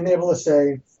 of being able to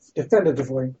say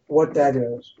definitively what that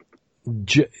is?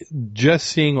 Just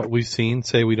seeing what we've seen,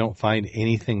 say we don't find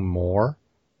anything more.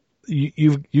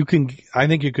 You can, I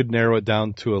think you could narrow it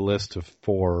down to a list of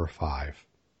 4 or 5.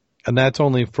 And that's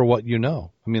only for what you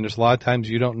know. I mean, there's a lot of times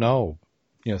you don't know.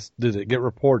 Yes, did it get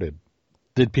reported?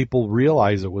 Did people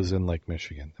realize it was in Lake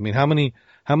Michigan? I mean, how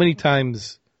many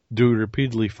times do we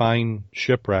repeatedly find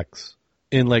shipwrecks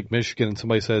in Lake Michigan and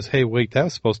somebody says, hey, wait, that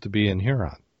was supposed to be in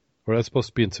Huron, or that's supposed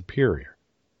to be in Superior,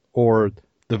 or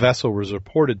the vessel was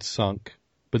reported sunk,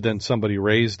 but then somebody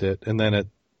raised it and then it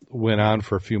went on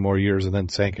for a few more years and then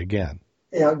sank again.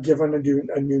 Yeah, given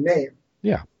a new name.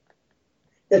 Yeah.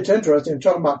 It's interesting.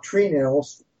 Talking about tree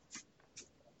nails.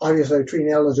 Obviously, a tree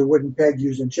nail is a wooden peg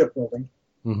used in shipbuilding.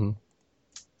 Mm-hmm.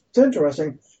 It's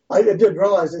interesting. I did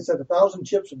realize they said 1,000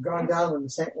 ships have gone down in the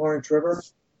St. Lawrence River.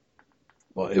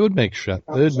 Well, it would make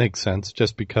sense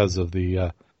just because of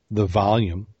the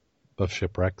volume of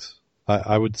shipwrecks.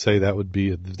 I would say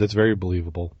that's very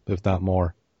believable, if not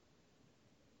more.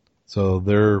 So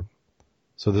this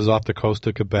is off the coast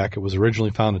of Quebec. It was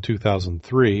originally found in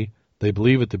 2003. They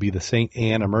believe it to be the St.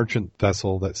 Anne, a merchant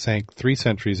vessel that sank 3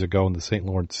 centuries ago in the St.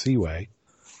 Lawrence Seaway.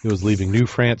 It was leaving New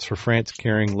France for France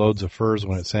carrying loads of furs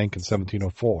when it sank in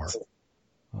 1704.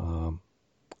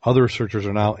 Other researchers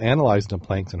are now analyzing the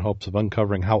planks in hopes of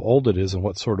uncovering how old it is and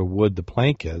what sort of wood the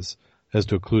plank is, as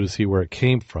to a clue to see where it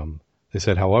came from. They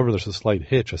said, however, there's a slight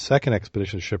hitch. A second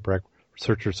expedition shipwreck,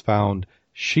 researchers found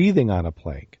sheathing on a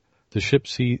plank. The ship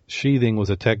sheathing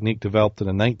was a technique developed in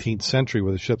the 19th century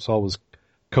where the ship's hull was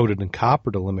coated in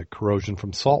copper to limit corrosion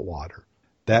from salt water.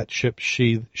 That ship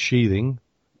sheathing,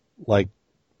 like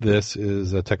this,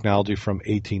 is a technology from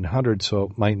 1800, so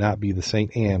it might not be the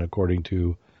St. Anne, according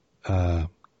to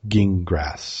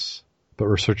Gingras. But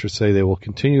researchers say they will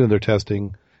continue their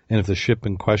testing, and if the ship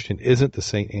in question isn't the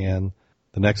St. Anne,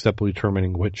 the next step will be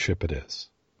determining which ship it is.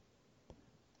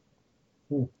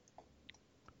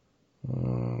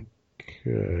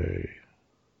 Okay.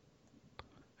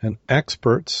 And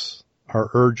experts are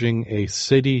urging a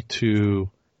city to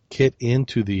get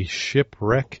into the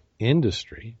shipwreck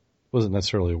industry. Wasn't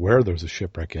necessarily aware there was a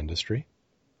shipwreck industry,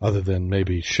 other than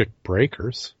maybe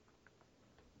shipbreakers.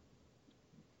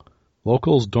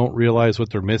 Locals don't realize what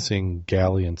they're missing,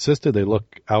 Galley insisted. They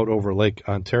look out over Lake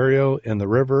Ontario and the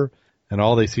river, and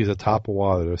all they see is a top of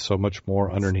water. There's so much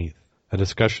more underneath. A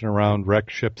discussion around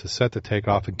wrecked ships is set to take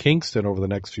off in Kingston over the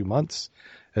next few months,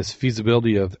 as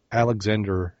feasibility of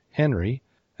Alexander Henry,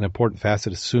 an important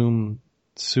facet of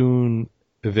soon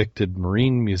evicted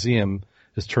Marine Museum,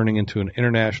 is turning into an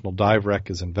international dive wreck,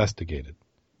 is investigated.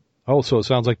 Oh, so it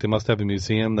sounds like they must have a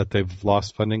museum that they've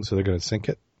lost funding, so they're going to sink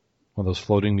it? One of those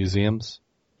floating museums?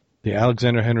 The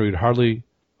Alexander Henry would hardly,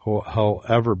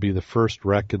 however, be the first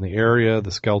wreck in the area.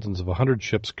 The skeletons of 100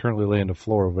 ships currently lay on the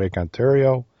floor of Lake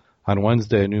Ontario. On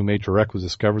Wednesday, a new major wreck was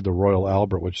discovered, the Royal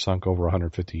Albert, which sunk over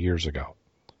 150 years ago.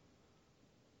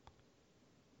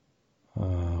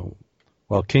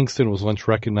 While Kingston was once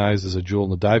recognized as a jewel in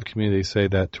the dive community, they say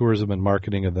that tourism and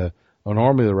marketing of the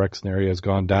enormity of the wrecks in the area has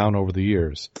gone down over the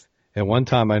years. At one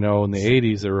time, I know in the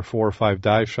 80s, there were 4 or 5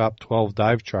 dive shops, 12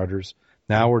 dive charters.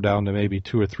 Now we're down to maybe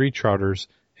 2 or 3 charters,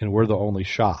 and we're the only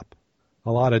shop.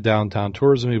 A lot of downtown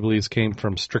tourism, he believes, came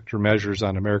from stricter measures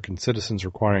on American citizens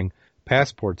requiring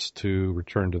passports to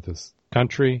return to this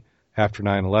country. After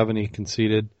 9/11, he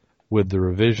conceded, with the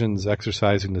revisions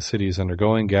exercising the city is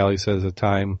undergoing. Galley says the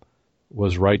time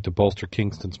was right to bolster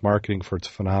Kingston's marketing for its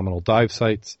phenomenal dive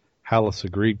sites. Hallis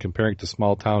agreed, comparing to a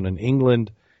small town in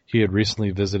England he had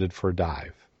recently visited for a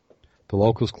dive. The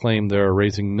locals claim they are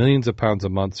raising millions of pounds a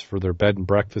month for their bed and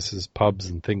breakfasts, pubs,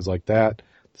 and things like that.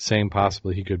 The same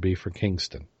possibly he could be for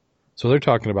Kingston. So they're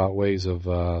talking about ways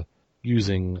of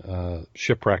using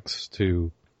shipwrecks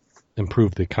to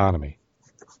improve the economy.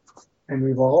 And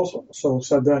we've also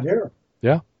said that here.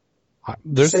 Yeah.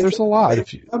 There's a lot.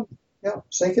 If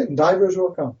Sink it and divers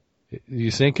will come.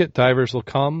 You sink it, divers will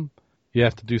come. You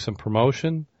have to do some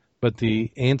promotion, but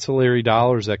the ancillary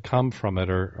dollars that come from it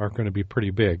are going to be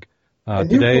pretty big. And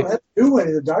today, you don't have to do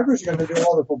any. The divers are going to do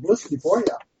all the publicity for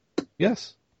you.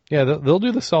 Yes. Yeah, they'll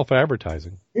do the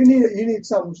self-advertising. You need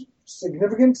some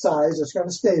significant size that's going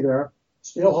to stay there,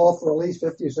 steel hull for at least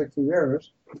 50 or 60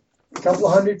 years, a couple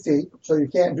of 100 feet, so you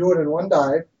can't do it in one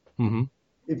dive. Mm-hmm.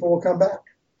 People will come back.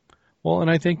 Well,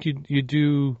 and I think you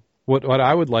do what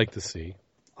I would like to see.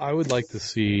 I would like to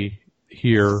see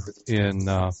here in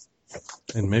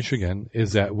Michigan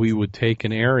is that we would take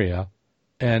an area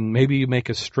and maybe you make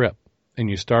a strip and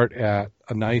you start at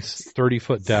a nice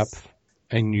 30-foot depth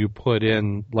and you put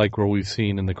in like where we've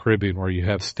seen in the Caribbean where you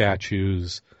have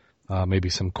statues, maybe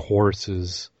some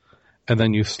courses, and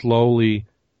then you slowly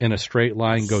in a straight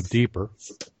line go deeper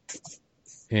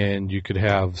and you could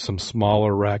have some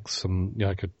smaller wrecks, some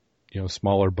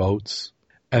smaller boats,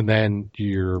 and then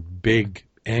your big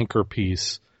anchor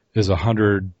piece is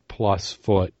 100+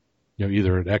 foot,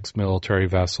 either an ex-military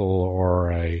vessel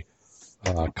or a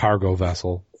cargo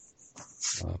vessel,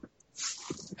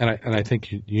 and I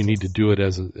think you need to do it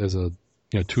as a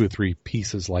 2 or 3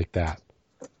 pieces like that.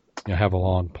 Have a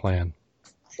long plan.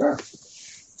 Sure,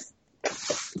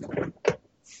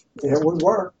 it would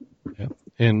work. Yeah,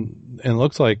 and it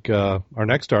looks like our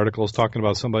next article is talking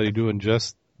about somebody doing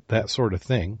just that sort of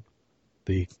thing.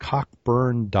 The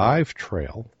Cockburn Dive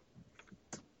Trail.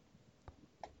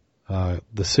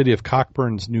 The city of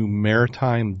Cockburn's new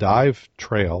maritime dive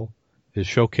trail is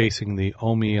showcasing the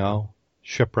Omeo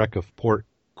shipwreck of Port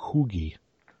Coogee.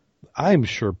 I'm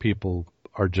sure people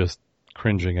are just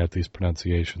cringing at these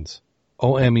pronunciations.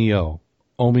 Omeo,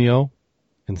 Omeo,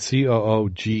 and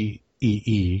Coogee,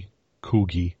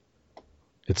 Coogee.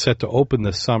 It's set to open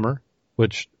this summer,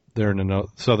 which they're in the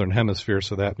southern hemisphere,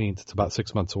 so that means it's about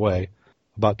 6 months away.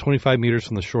 About 25 meters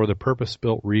from the shore, the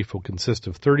purpose-built reef will consist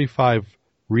of 35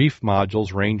 reef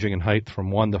modules ranging in height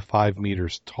from 1 to 5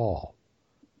 meters tall.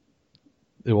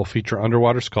 It will feature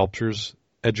underwater sculptures,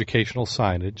 educational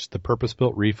signage. The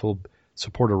purpose-built reef will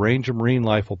support a range of marine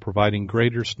life while providing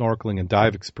greater snorkeling and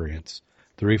dive experience.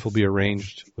 The reef will be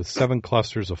arranged with 7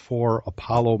 clusters of 4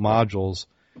 Apollo modules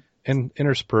and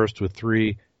interspersed with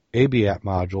 3 Abiat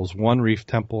modules, 1 reef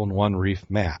temple and 1 reef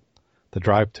mat. The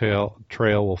drive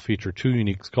trail will feature 2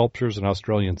 unique sculptures, an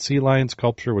Australian sea lion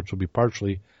sculpture, which will be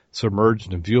partially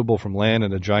submerged and viewable from land,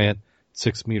 and a giant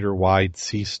 6-meter-wide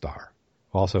sea star.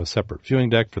 We'll also have a separate viewing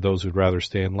deck for those who'd rather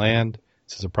stay on land.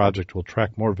 This is a project that will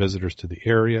attract more visitors to the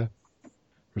area.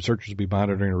 Researchers will be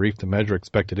monitoring the reef to measure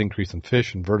expected increase in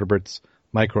fish, invertebrates,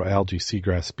 microalgae,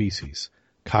 seagrass species.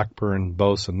 Cockburn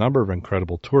boasts a number of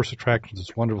incredible tourist attractions. It's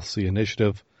a wonderful to see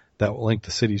initiative that will link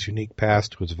the city's unique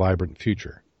past to its vibrant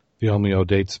future. The Omeo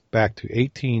dates back to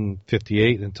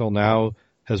 1858 until now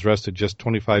has rested just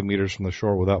 25 meters from the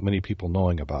shore without many people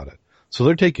knowing about it. So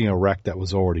they're taking a wreck that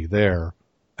was already there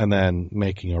and then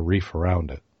making a reef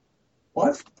around it.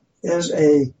 What is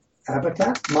a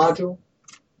habitat module?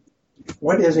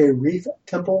 What is a reef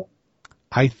temple?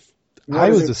 I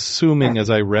was assuming as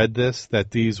I read this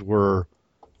that these were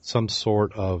some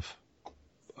sort of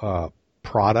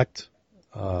product.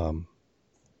 ABITAT.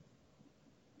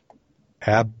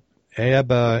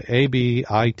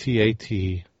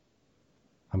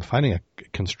 I'm finding a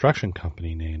construction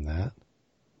company name that.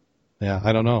 Yeah,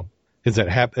 I don't know. Is it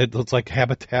it looks like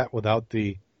habitat without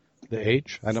the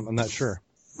H? I'm not sure.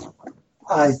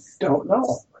 I don't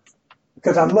know.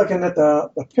 Because I'm looking at the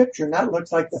picture, and that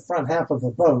looks like the front half of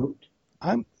a boat.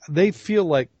 They feel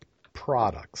like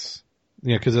products.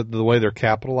 Because of the way they're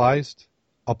capitalized.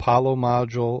 Apollo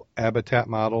module, Habitat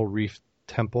model, Reef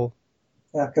Temple.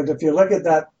 Yeah, because if you look at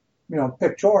that,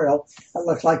 pictorial, it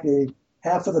looks like the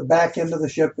half of the back end of the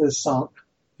ship is sunk.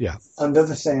 Yeah. Under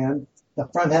the sand. The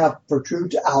front half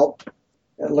protrudes out.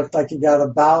 It looks like you got a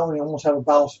bow, and you almost have a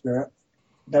bowsprit.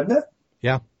 Doesn't it?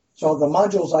 Yeah. So the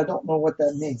modules, I don't know what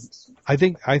that means. I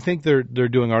think they're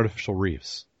doing artificial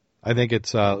reefs. I think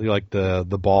it's like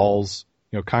the balls,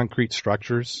 concrete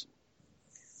structures.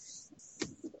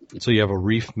 So you have a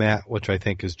reef mat, which I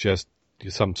think is just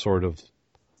some sort of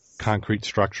concrete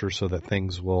structure so that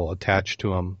things will attach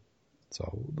to them.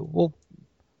 So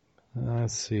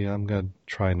let's see. I'm going to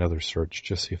try another search,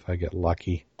 just see if I get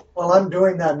lucky. Well, I'm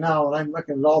doing that now, and I'm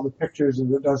looking at all the pictures,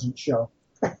 and it doesn't show.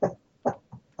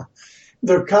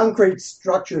 There are concrete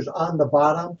structures on the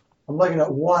bottom. I'm looking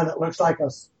at one. It looks like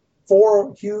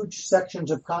 4 huge sections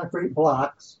of concrete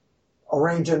blocks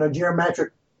arranged in a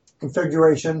geometric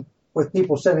configuration with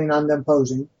people sitting on them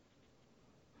posing.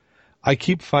 I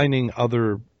keep finding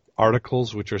other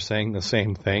articles which are saying the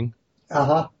same thing.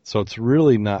 Uh-huh. So it's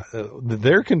really not,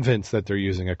 they're convinced that they're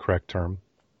using a correct term.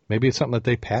 Maybe it's something that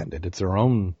they patented. It's their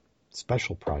own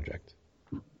special project.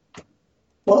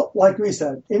 Well, like we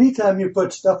said, anytime you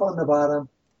put stuff on the bottom,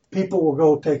 people will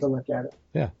go take a look at it.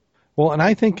 Yeah. Well, and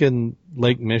I think in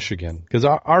Lake Michigan, because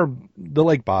the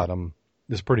lake bottom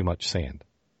is pretty much sand.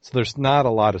 So there's not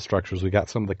a lot of structures. We got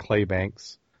some of the clay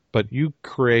banks, but you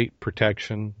create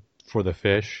protection for the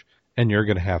fish, and you're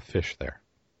going to have fish there.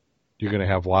 You're going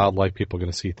to have wildlife. People are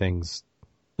going to see things.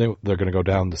 They're going to go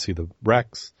down to see the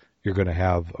wrecks. You're going to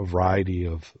have a variety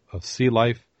of sea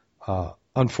life.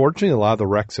 Unfortunately, a lot of the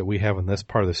wrecks that we have in this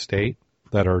part of the state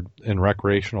that are in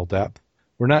recreational depth,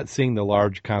 we're not seeing the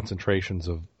large concentrations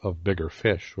of bigger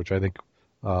fish, which I think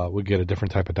would get a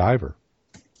different type of diver.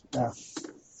 Yeah.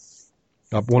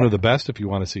 One of the best, if you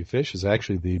want to see fish, is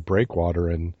actually the breakwater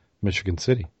in Michigan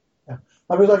City. Yeah.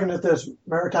 I was looking at this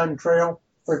Maritime Trail,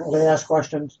 frequently asked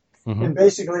questions. Mm-hmm. And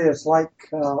basically, it's like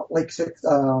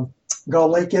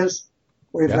Gull Lake is.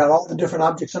 We've got all the different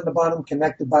objects on the bottom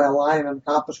connected by a line and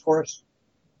compass course.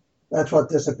 That's what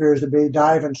this appears to be,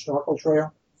 dive and snorkel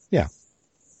trail. Yeah,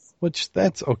 which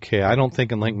that's okay. I don't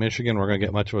think in Lake Michigan we're going to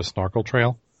get much of a snorkel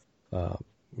trail.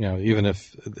 Even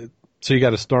if so, you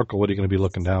got a snorkel. What are you going to be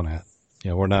looking down at?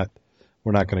 We're not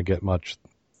going to get much.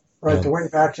 Right, the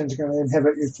wave action is going to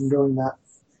inhibit you from doing that.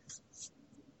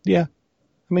 Yeah.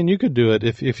 I mean, you could do it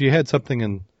if you had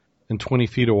something in 20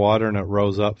 feet of water and it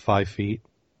rose up 5 feet.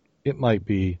 You might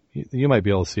be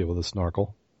able to see it with a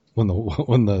snorkel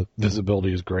when the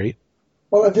visibility is great.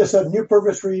 Well, it just said new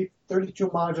purpose reef, 32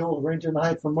 modules, range in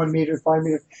height from 1 meter to 5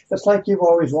 meters. It's like you've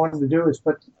always wanted to do, is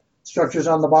put structures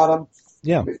on the bottom.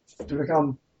 Yeah. To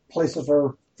become places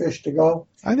for fish to go.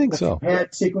 I think so. If you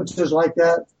had sequences like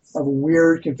that of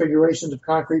weird configurations of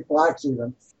concrete blocks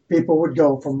even, people would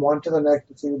go from one to the next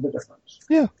to see the difference.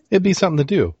 Yeah, it'd be something to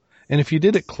do. And if you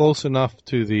did it close enough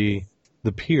to the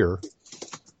pier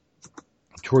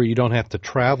to where you don't have to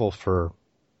travel for,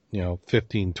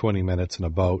 15, 20 minutes in a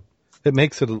boat, it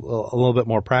makes it a little bit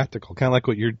more practical. Kind of like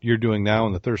what you're doing now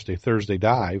in the Thursday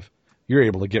dive. You're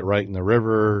able to get right in the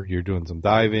river. You're doing some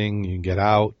diving. You can get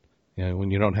out,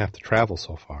 when you don't have to travel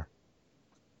so far.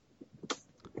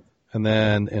 And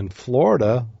then in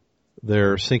Florida,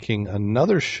 they're sinking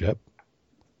another ship.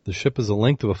 The ship is the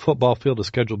length of a football field, is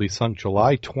scheduled to be sunk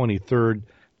July 23rd,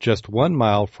 just 1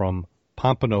 mile from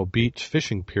Pompano Beach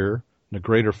Fishing Pier in the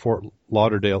greater Fort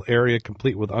Lauderdale area,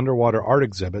 complete with underwater art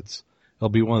exhibits. It'll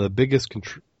be one of the biggest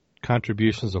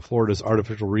contributions to Florida's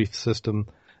artificial reef system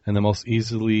and the most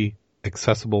easily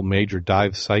accessible major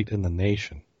dive site in the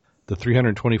nation. The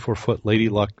 324-foot Lady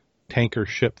Luck tanker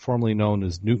ship, formerly known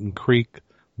as Newton Creek,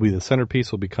 will be the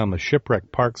centerpiece. Will become a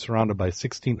shipwreck park surrounded by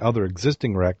 16 other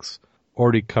existing wrecks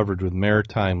already covered with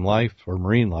maritime life or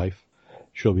marine life.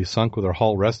 She'll be sunk with her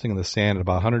hull resting in the sand at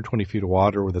about 120 feet of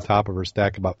water with the top of her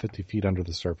stack about 50 feet under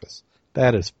the surface.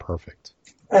 That is perfect.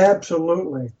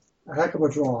 Absolutely. A heck of a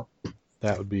draw.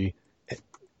 That would be.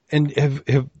 And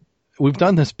we've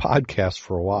done this podcast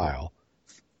for a while.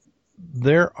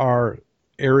 There are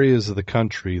areas of the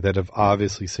country that have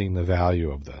obviously seen the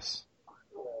value of this.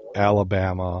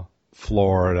 Alabama,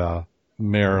 Florida,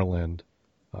 Maryland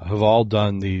have all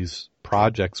done these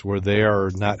projects where they are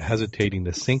not hesitating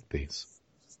to sink these.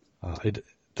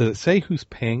 Does it say who's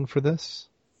paying for this?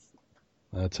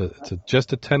 It's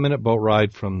just a 10-minute boat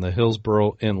ride from the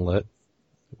Hillsborough Inlet,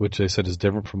 which they said is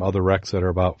different from other wrecks that are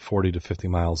about 40 to 50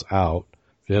 miles out.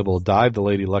 You're able to dive the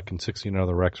Lady Luck and 16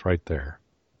 other wrecks right there.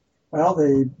 Well,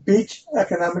 the Beach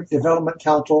Economic Development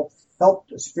Council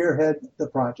helped spearhead the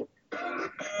project.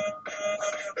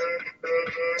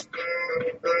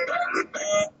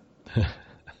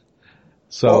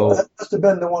 So that must have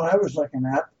been the one I was looking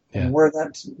at. Yeah. And where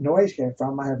that noise came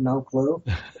from, I have no clue.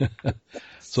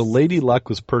 So Lady Luck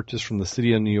was purchased from the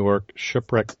City of New York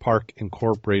Shipwreck Park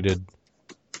Incorporated,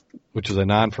 which is a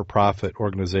non-for-profit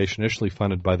organization initially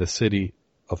funded by the City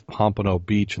of Pompano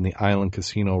Beach and the Island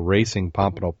Casino Racing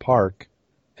Pompano Park,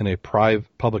 in a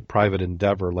public-private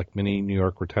endeavor. Like many New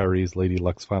York retirees, Lady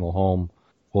Luck's final home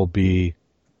will be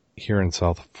here in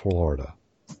South Florida.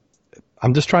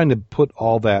 I'm just trying to put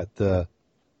all that, the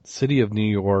City of New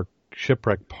York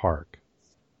Shipwreck Park.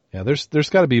 Yeah, there's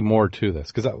got to be more to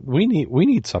this, because we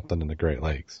need something in the Great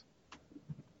Lakes.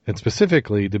 And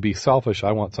specifically, to be selfish,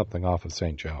 I want something off of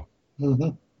St. Joe.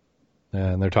 Mm-hmm.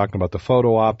 And they're talking about the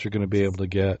photo ops you're going to be able to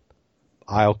get,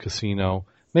 Isle Casino.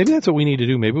 Maybe that's what we need to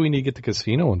do. Maybe we need to get the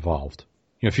casino involved.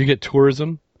 If you get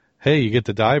tourism, hey, you get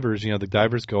the divers. The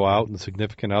divers go out, and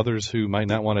significant others who might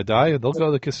not want to dive, they'll go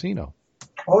to the casino.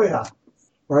 Oh, yeah.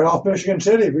 Right off Michigan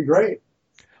City would be great.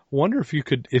 Wonder if you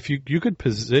could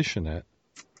position it.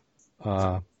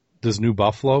 Does New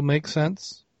Buffalo make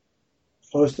sense?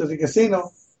 Close to the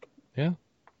casino. Yeah.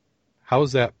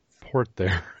 How's that port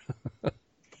there?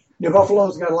 New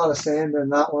Buffalo's got a lot of sand in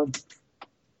that one.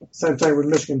 Same thing with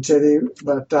Michigan City,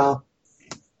 but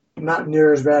not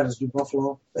near as bad as New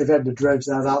Buffalo. They've had to dredge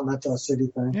that out, and that's a city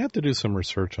thing. You have to do some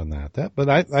research on that. But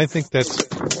I think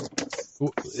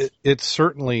it's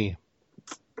certainly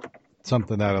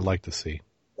something that I'd like to see.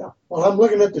 Yeah. Well, I'm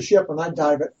looking at the ship, and I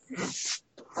dive it.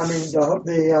 I mean,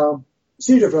 the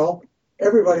Cedarville,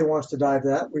 everybody wants to dive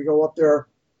that. We go up there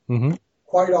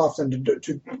quite often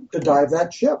to dive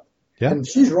that ship. Yeah. And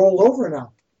she's rolled over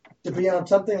now. To be on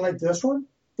something like this one,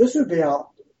 this would be out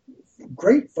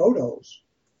great photos.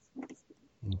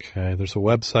 Okay, there's a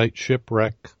website,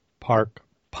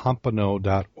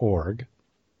 shipwreckparkpompano.org,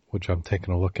 which I'm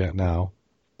taking a look at now.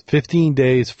 15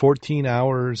 days, 14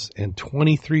 hours, and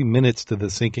 23 minutes to the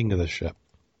sinking of the ship.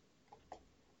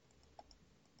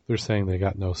 They're saying they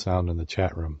got no sound in the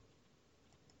chat room.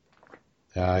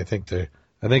 Yeah, I think you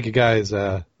guys.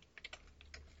 What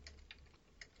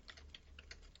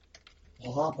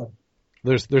happened?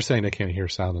 They're saying they can't hear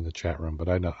sound in the chat room, but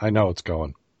I know it's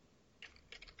going.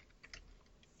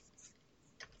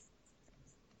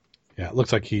 Yeah, it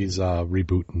looks like he's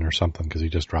rebooting or something because he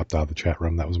just dropped out of the chat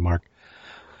room. That was Mark.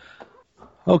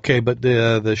 Okay, but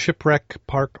the Shipwreck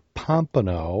Park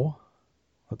Pompano.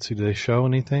 Let's see, do they show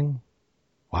anything?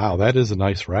 Wow, that is a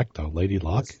nice wreck, though. Lady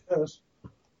Luck. Yes.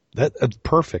 That's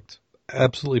perfect.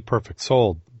 Absolutely perfect.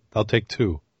 Sold. I'll take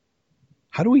 2.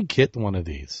 How do we get one of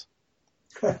these?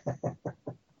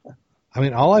 I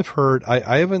mean, all I've heard,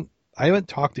 I haven't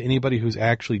talked to anybody who's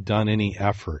actually done any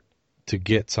effort to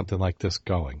get something like this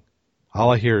going.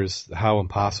 All I hear is how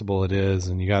impossible it is,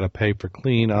 and you got to pay for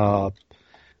cleanup,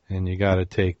 and you got to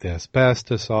take the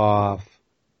asbestos off.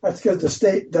 That's because the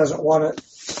state doesn't want it.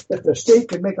 If the state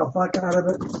can make a buck out of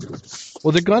it,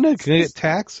 well, they're going to get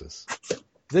taxes.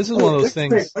 This is one of those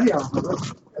things.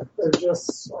 They're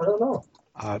just, I don't know.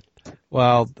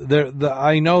 Well,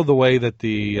 I know the way that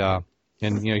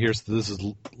and this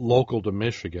is local to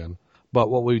Michigan, but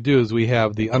what we do is we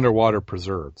have the underwater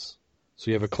preserves.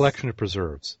 So you have a collection of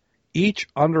preserves. Each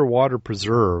underwater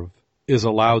preserve is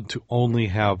allowed to only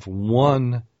have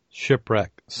one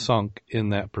shipwreck sunk in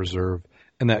that preserve,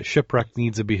 and that shipwreck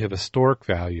needs to be of historic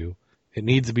value. It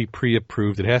needs to be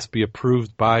pre-approved. It has to be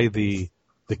approved by the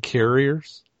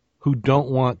carriers who don't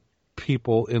want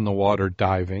people in the water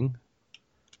diving.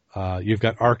 You've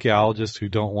got archaeologists who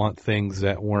don't want things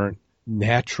that weren't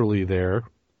naturally there.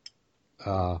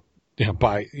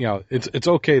 It's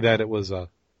okay that it was a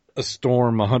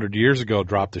storm 100 years ago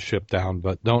dropped the ship down,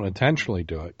 but don't intentionally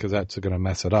do it because that's going to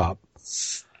mess it up.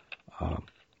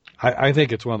 I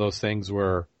think it's one of those things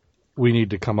where we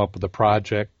need to come up with a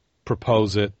project,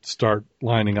 propose it, start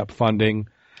lining up funding,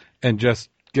 and just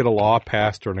get a law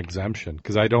passed or an exemption,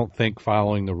 because I don't think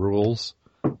following the rules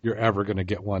you're ever going to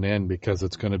get one in, because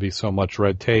it's going to be so much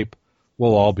red tape.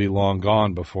 We'll all be long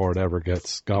gone before it ever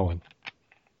gets going.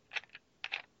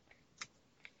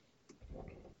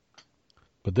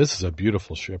 But this is a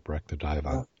beautiful shipwreck to dive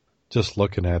on. Just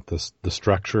looking at the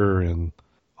structure and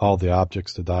all the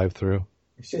objects to dive through.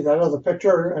 You see that other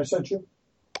picture I sent you?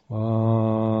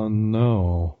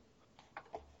 No.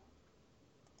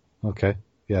 Okay.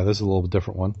 Yeah, this is a little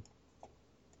different one.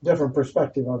 Different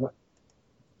perspective of it.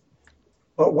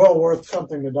 But well worth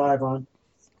something to dive on.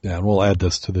 Yeah, and we'll add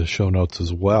this to the show notes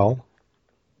as well.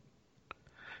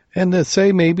 And to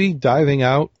say maybe diving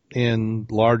out in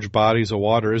large bodies of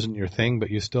water isn't your thing, but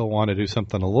you still want to do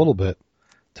something a little bit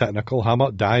technical. How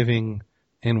about diving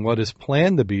in what is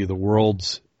planned to be the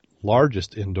world's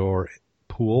largest indoor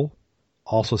pool?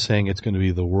 Also saying it's going to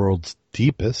be the world's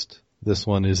deepest. This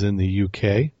one is in the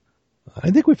UK.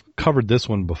 I think we've covered this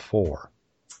one before.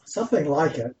 Something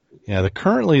like it. Yeah,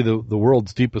 currently the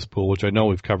world's deepest pool, which I know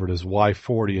we've covered, is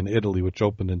Y40 in Italy, which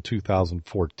opened in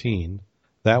 2014.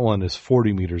 That one is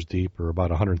 40 meters deep, or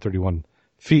about 131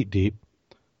 feet deep,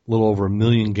 a little over 1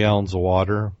 million gallons of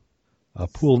water. A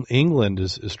pool in England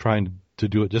is trying to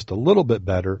do it just a little bit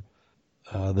better.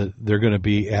 They're going to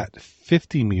be at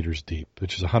 50 meters deep,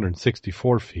 which is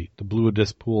 164 feet. The Blue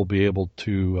Abyss pool will be able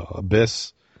to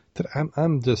abyss.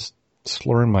 I'm just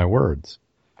slurring my words.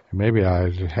 Maybe I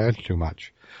had too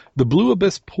much. The Blue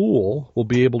Abyss pool will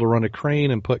be able to run a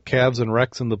crane and put calves and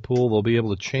wrecks in the pool. They'll be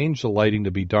able to change the lighting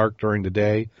to be dark during the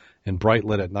day and bright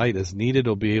lit at night as needed.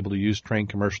 They'll be able to use trained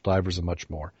commercial divers and much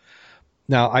more.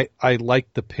 Now, I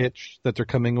like the pitch that they're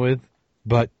coming with,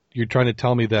 but you're trying to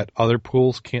tell me that other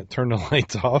pools can't turn the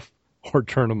lights off or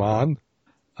turn them on?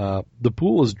 The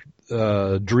pool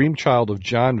dream child of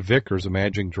John Vickers, a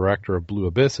managing director of Blue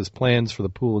Abyss. His plans for the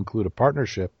pool include a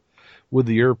partnership with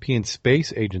the European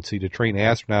Space Agency to train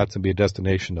astronauts and be a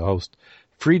destination to host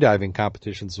freediving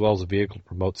competitions, as well as a vehicle to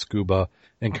promote scuba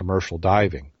and commercial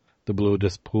diving. The Blue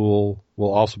Abyss pool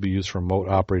will also be used for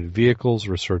remote-operated vehicles,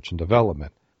 research, and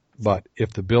development. But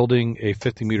if the building a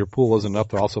 50-meter pool isn't enough,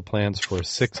 there are also plans for a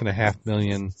 $6.5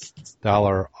 million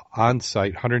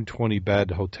on-site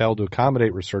 120-bed hotel to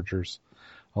accommodate researchers,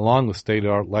 along with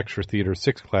state-of-the-art lecture theater,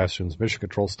 6 classrooms, mission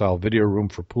control-style video room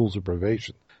for pool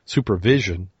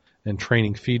supervision, and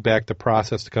training feedback. The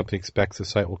process, the company expects the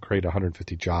site will create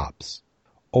 150 jobs.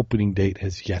 Opening date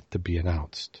has yet to be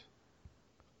announced.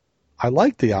 I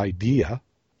like the idea.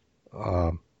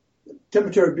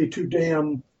 Temperature would be too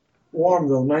damn warm,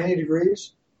 though. 90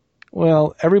 degrees?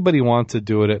 Well, everybody wants to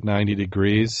do it at 90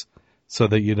 degrees so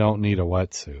that you don't need a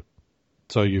wetsuit.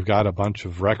 So you've got a bunch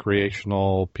of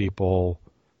recreational people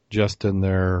just in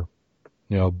their,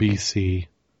 BC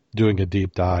doing a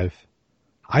deep dive.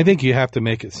 I think you have to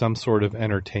make it some sort of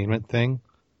entertainment thing.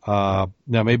 Now,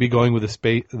 maybe going with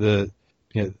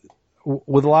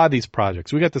with a lot of these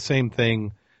projects, we got the same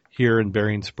thing here in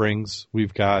Berrien Springs.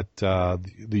 We've got the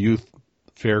youth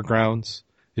fairgrounds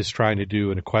is trying to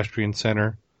do an equestrian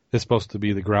center.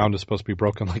 The ground is supposed to be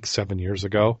broken like 7 years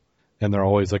ago, and they're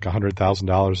always like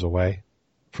 $100,000 away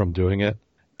from doing it.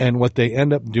 And what they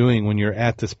end up doing when you're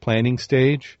at this planning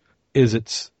stage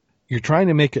is you're trying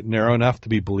to make it narrow enough to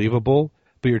be believable,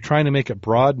 but you're trying to make it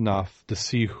broad enough to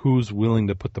see who's willing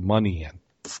to put the money in.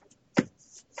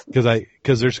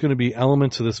 Because there's going to be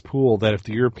elements of this pool that if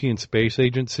the European Space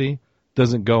Agency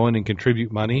doesn't go in and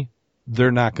contribute money,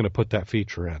 they're not going to put that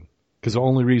feature in. Because the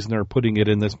only reason they're putting it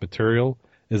in this material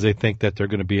is they think that they're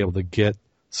going to be able to get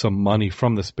some money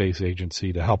from the space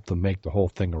agency to help them make the whole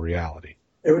thing a reality.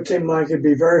 It would seem like it'd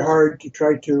be very hard to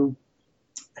try to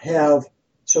have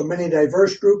so many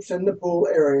diverse groups in the pool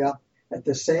area at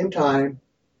the same time.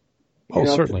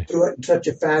 Certainly. To do it in such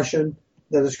a fashion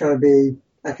that it's going to be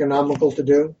economical to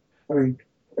do. I mean,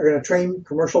 they're going to train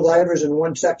commercial divers in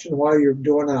one section while you're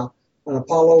doing an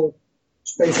Apollo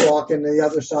spacewalk in the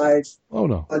other side. Oh,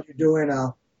 no. While you're doing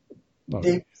a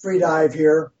deep free dive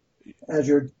here as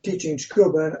you're teaching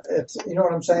scuba. You know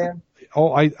what I'm saying?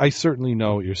 Oh, I certainly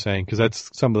know what you're saying, because that's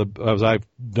some of as I've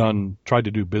tried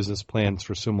to do business plans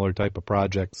for similar type of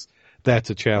projects. That's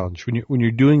a challenge. When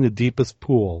you're doing the deepest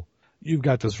pool, you've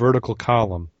got this vertical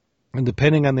column, and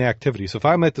depending on the activity. So if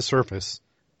I'm at the surface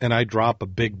and I drop a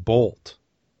big bolt,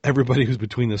 everybody who's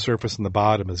between the surface and the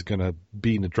bottom is going to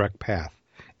be in a direct path.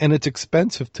 And it's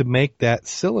expensive to make that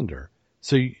cylinder.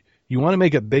 So you want to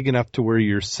make it big enough to where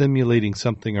you're simulating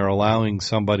something or allowing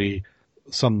somebody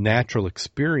some natural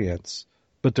experience.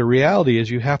 But the reality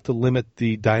is you have to limit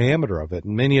the diameter of it.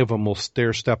 And many of them will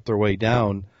stair-step their way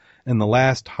down. And the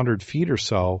last 100 feet or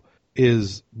so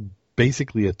is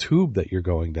basically a tube that you're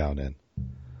going down in.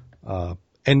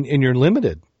 And you're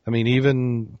limited. I mean,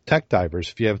 even tech divers,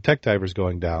 if you have tech divers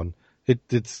going down, you're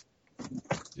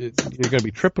going to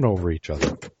be tripping over each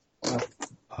other.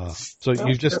 So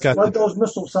you've just got flood those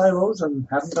missile silos and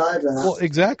have them dive out. Well,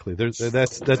 exactly.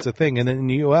 That's a thing. And in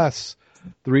the U.S.,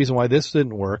 the reason why this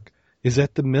didn't work is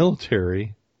that the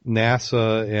military,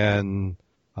 NASA, and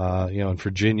in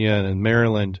Virginia and in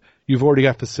Maryland, you've already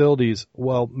got facilities.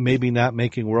 Well, maybe not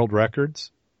making world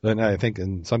records, and I think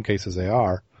in some cases they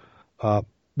are.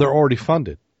 They're already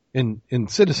funded, and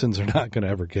citizens are not going to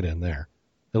ever get in there,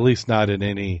 at least not in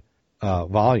any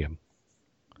volume.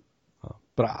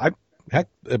 But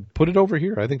put it over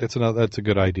here. I think that's a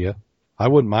good idea. I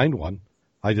wouldn't mind one.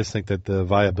 I just think that the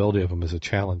viability of them is a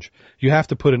challenge. You have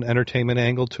to put an entertainment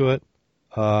angle to it.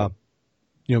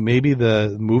 Maybe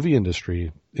the movie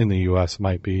industry in the U.S.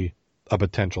 might be a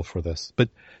potential for this. But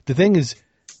the thing is,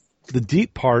 the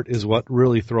deep part is what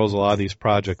really throws a lot of these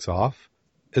projects off,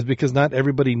 is because not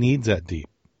everybody needs that deep.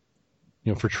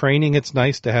 For training, it's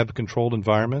nice to have a controlled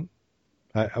environment.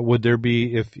 Would there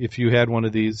be, if you had one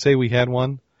of these, say we had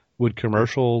one, would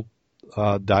commercial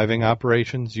diving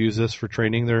operations use this for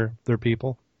training their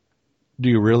people? Do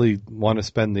you really want to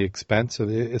spend the expense of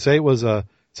it? Say it was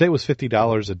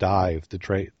 $50 a dive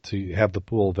to have the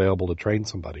pool available to train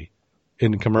somebody.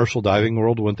 In the commercial diving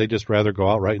world, wouldn't they just rather go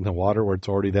out right in the water where it's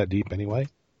already that deep anyway?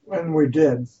 And we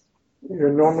did. You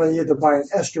normally either buy an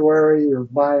estuary or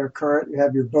buy a current. You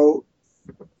have your boat.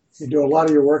 You do a lot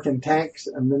of your work in tanks,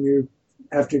 and then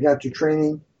after you got your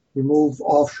training, you move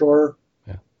offshore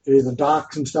to the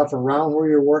docks and stuff around where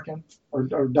you're working or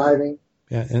diving.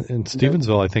 Yeah, in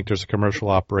Stevensville, I think there's a commercial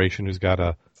operation who's got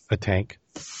a tank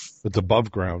that's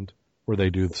above ground where they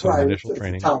do some initial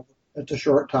training. It's a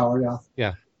short tower, yeah.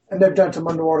 Yeah. And they've done some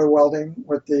underwater welding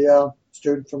with the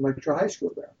student from Lakeshore High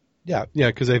School there. Yeah,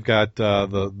 because they've got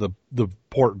the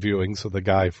port viewing, so the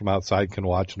guy from outside can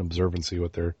watch and observe and see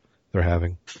what they're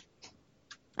having.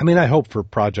 I mean, I hope for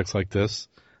projects like this,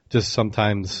 just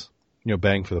sometimes,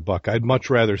 bang for the buck. I'd much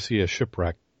rather see a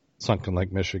shipwreck sunk in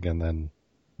Lake Michigan than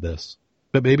this.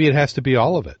 But maybe it has to be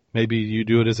all of it. Maybe you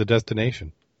do it as a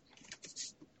destination.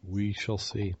 We shall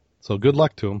see. So good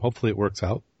luck to them. Hopefully it works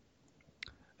out.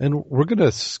 And we're going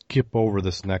to skip over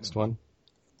this next one.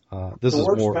 This is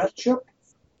more ship?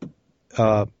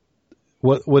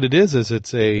 What it is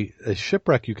it's a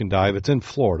shipwreck you can dive. It's in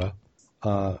Florida.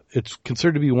 It's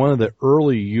considered to be one of the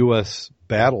early U.S.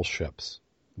 battleships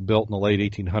built in the late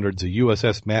 1800s, the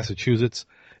USS Massachusetts.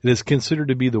 It is considered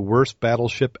to be the worst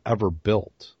battleship ever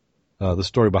built. The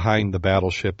story behind the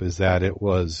battleship is that it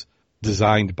was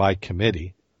designed by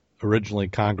committee. Originally,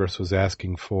 Congress was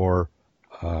asking for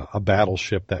a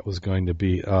battleship that was going to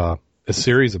be a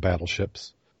series of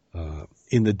battleships.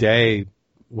 In the day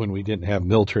when we didn't have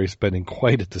military spending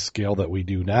quite at the scale that we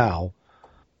do now,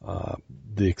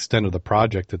 the extent of the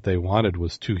project that they wanted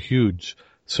was too huge.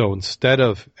 So instead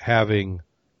of having,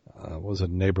 a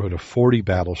neighborhood of 40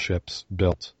 battleships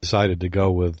built, decided to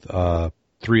go with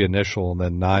 3 initial and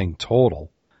then 9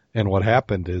 total. And what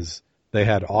happened is they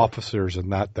had officers and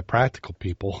not the practical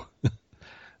people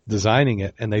designing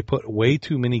it, and they put way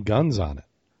too many guns on it.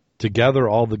 Together,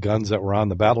 all the guns that were on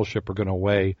the battleship are going to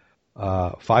weigh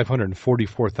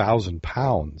 544,000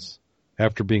 pounds.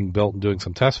 After being built and doing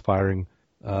some test firing,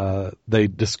 they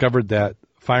discovered that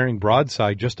firing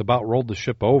broadside just about rolled the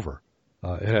ship over.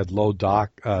 It had low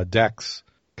decks,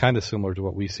 kind of similar to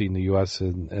what we see in the U.S.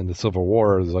 in the Civil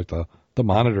War, it was like the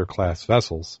Monitor class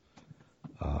vessels.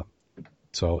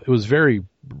 So it was they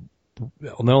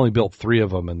only built 3 of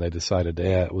them, and they decided,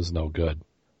 it was no good.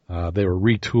 They were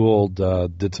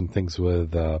retooled, did some things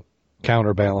with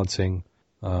counterbalancing.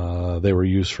 They were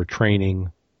used for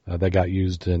training. They got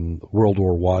used in World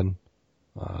War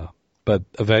I. But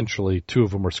eventually 2 of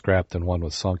them were scrapped and 1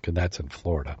 was sunk, and that's in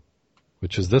Florida,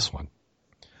 which is this one.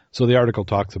 So the article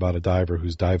talks about a diver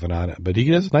who's diving on it, but he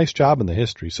does a nice job in the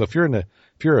history. So if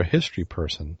you're a history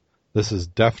person, this is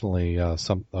definitely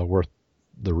worth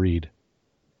the read.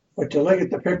 But to look at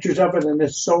the pictures of it, and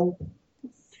it's so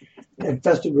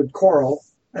infested with coral,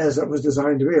 as it was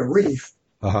designed to be, a reef,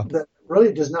 that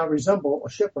really does not resemble a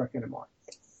shipwreck anymore.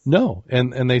 No,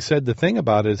 and they said the thing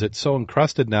about it is it's so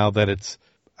encrusted now that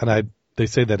they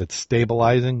say that it's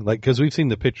stabilizing, because we've seen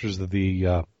the pictures of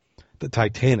the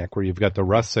Titanic where you've got the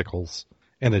rust sickles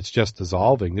and it's just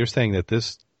dissolving. They're saying that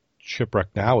this shipwreck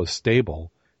now is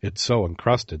stable. It's so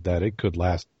encrusted that it could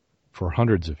last for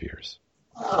hundreds of years.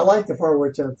 I like the part where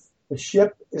it says the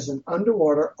ship is an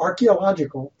underwater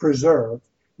archaeological preserve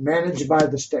managed by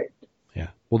the state. Yeah.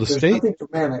 Well, There's nothing to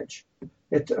manage.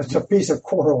 It's a piece of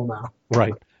coral now.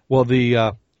 Right. Well,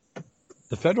 the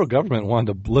federal government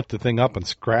wanted to lift the thing up and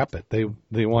scrap it.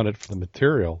 They wanted it for the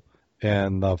material,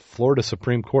 and the Florida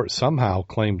Supreme Court somehow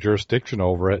claimed jurisdiction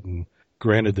over it and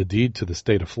granted the deed to the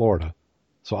state of Florida.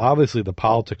 So obviously the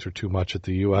politics are too much that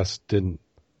the U.S.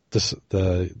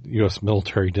 the U.S.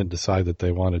 military didn't decide that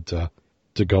they wanted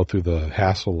to go through the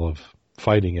hassle of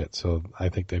fighting it. So I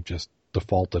think they've just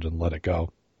defaulted and let it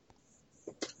go.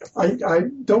 I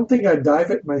don't think I'd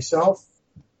dive it myself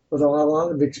with a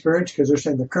lot of experience, because they're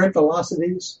saying the current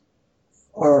velocities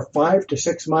are 5 to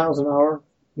 6 miles an hour,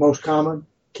 most common.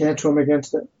 Can't swim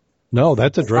against it. No,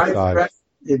 that's a drift dive.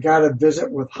 You got to visit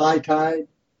with high tide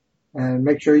and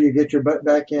make sure you get your butt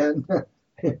back in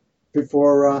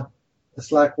before the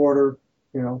slack water,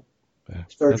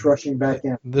 starts rushing back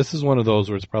in. This is one of those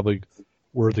where it's probably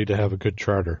worthy to have a good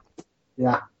charter.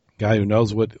 Yeah. Guy who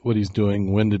knows what he's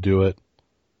doing, when to do it.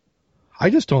 I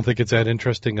just don't think it's that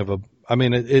interesting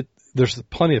there's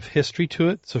plenty of history to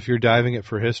it. So if you're diving it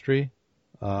for history,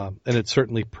 and it's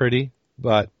certainly pretty,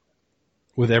 but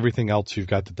with everything else you've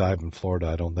got to dive in Florida,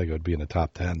 I don't think it would be in the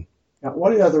top 10. Now,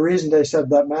 one of the other reasons they said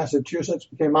that Massachusetts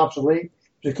became obsolete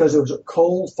because it was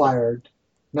coal-fired,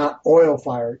 not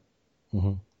oil-fired.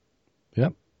 Mm-hmm.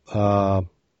 Yep.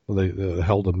 They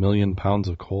held 1 million pounds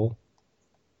of coal.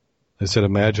 They said,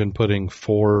 imagine putting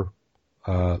 4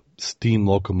 steam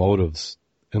locomotives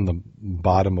in the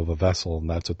bottom of a vessel, and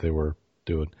that's what they were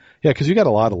doing. Yeah, because you got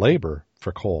a lot of labor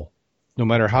for coal. No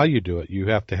matter how you do it, you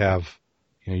have to have,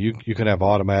 you can have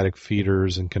automatic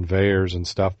feeders and conveyors and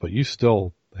stuff, but you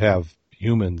still have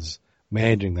humans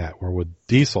managing that, where with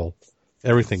diesel,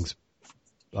 everything's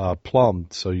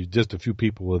plumbed, so just a few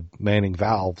people with manning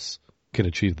valves can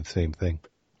achieve the same thing.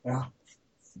 Yeah.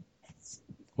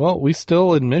 Well, we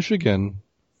still in Michigan,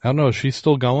 I don't know, is she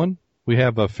still going? We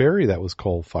have a ferry that was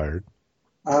coal-fired.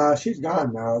 She's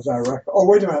gone now, as I reckon. Oh,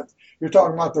 wait a minute. You're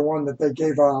talking about the one that they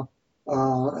gave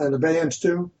an abeyance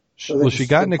to? So Well, she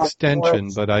got an can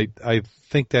extension, but I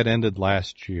think that ended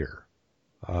last year.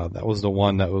 That was the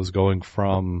one that was going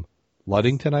from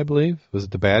Ludington, I believe. Was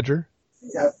it the Badger?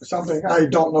 Yeah, something. I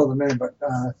don't know the name, but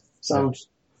sounds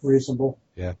reasonable.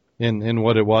 Yeah. And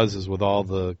what it was is with all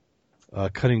the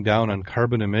cutting down on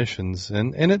carbon emissions,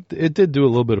 and it did do a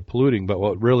little bit of polluting, but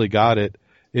what really got it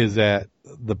is that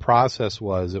the process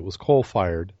was it was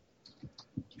coal-fired,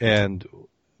 and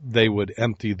they would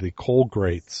empty the coal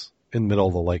grates in the middle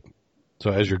of the lake.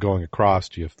 So as you're going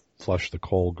across, you flush the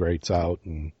coal grates out,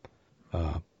 and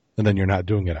then you're not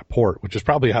doing it at port, which is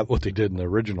probably what they did in the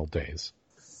original days.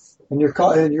 And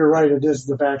you're right. It is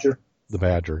the Badger. The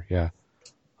Badger, yeah.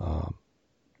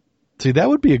 See, that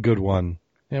would be a good one.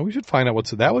 Yeah, we should find out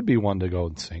that would be one to go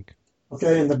and sink.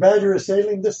 Okay, and the Badger is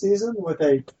sailing this season with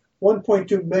a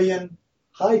 1.2 million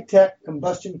high-tech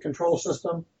combustion control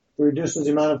system that reduces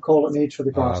the amount of coal it needs for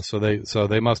the cross. So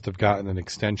they must have gotten an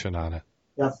extension on it.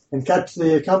 Yeah, and cuts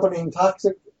the accompanying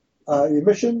toxic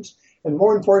emissions, and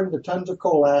more important, the tons of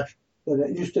coal ash that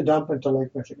it used to dump into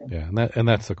Lake Michigan. Yeah, and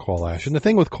that's the coal ash. And the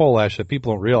thing with coal ash that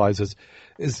people don't realize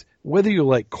is whether you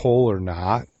like coal or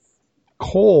not,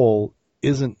 coal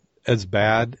isn't as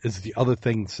bad as the other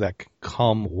things that can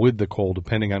come with the coal,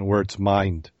 depending on where it's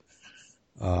mined.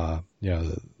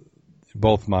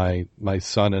 Both my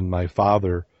son and my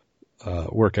father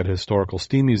work at a historical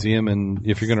steam museum, and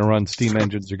if you're going to run steam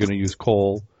engines, you're going to use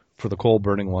coal for the coal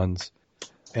burning ones.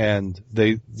 And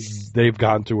they've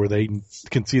gone to where they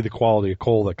can see the quality of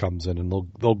coal that comes in, and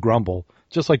they'll grumble,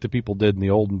 just like the people did in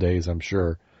the olden days, I'm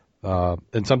sure.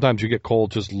 And sometimes you get coal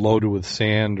just loaded with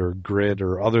sand or grit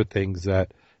or other things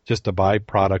that just a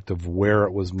byproduct of where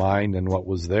it was mined and what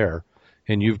was there.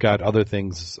 And you've got other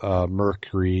things,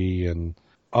 mercury and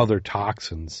other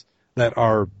toxins that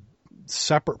are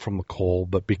separate from the coal,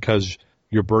 but because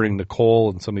you're burning the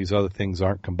coal and some of these other things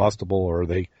aren't combustible or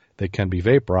they can be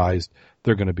vaporized,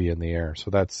 they're going to be in the air. So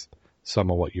that's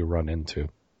some of what you run into.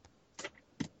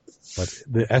 But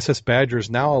the SS Badger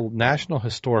is now a National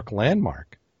Historic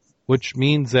Landmark, which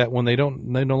means that when they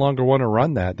no longer want to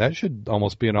run that should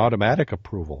almost be an automatic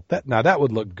approval. That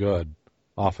would look good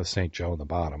off of St. Joe in the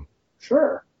bottom.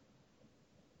 Sure.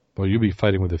 Well, you'd be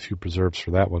fighting with a few preserves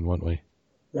for that one, wouldn't we?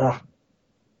 Yeah.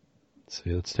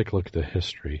 Let's take a look at the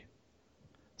history.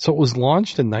 So it was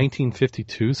launched in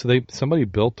 1952, so somebody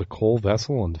built a coal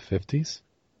vessel in the 50s?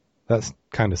 That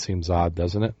kind of seems odd,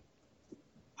 doesn't it?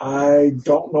 I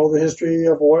don't know the history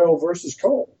of oil versus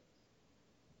coal.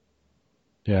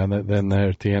 Yeah, and then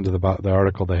at the end of the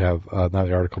article, they have, not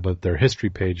the article, but their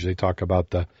history page, they talk about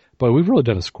boy, we've really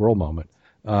done a squirrel moment.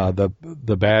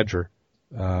 The Badger,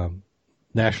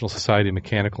 National Society of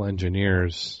Mechanical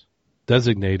Engineers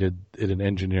designated it an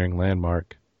engineering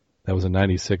landmark. That was in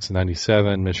 96 and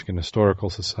 97, Michigan Historical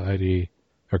Society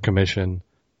or Commission,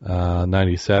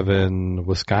 97,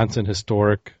 Wisconsin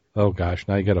Historic. Oh gosh,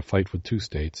 now you got to fight with two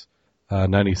states.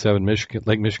 97,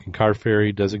 Lake Michigan Car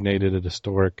Ferry designated it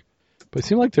historic. But it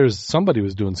seemed like somebody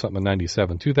was doing something in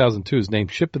 97. 2002 is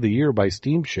named Ship of the Year by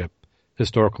Steamship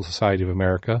Historical Society of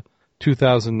America.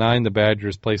 2009, the Badger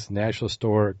is placed in National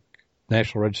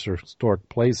Register of Historic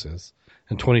Places.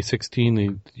 In 2016,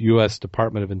 the U.S.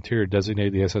 Department of Interior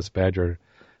designated the SS Badger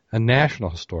a National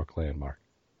Historic Landmark.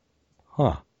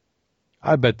 Huh.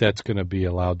 I bet that's going to be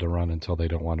allowed to run until they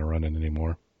don't want to run it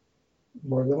anymore.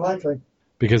 More than likely.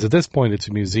 Because at this point, it's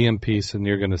a museum piece, and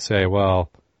you're going to say,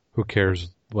 well, who cares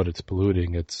what it's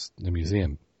polluting? It's the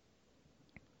museum.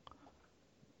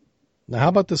 Now, how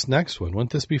about this next one?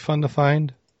 Wouldn't this be fun to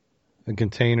find? A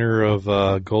container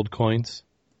of gold coins?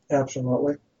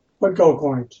 Absolutely. What gold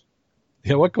coins?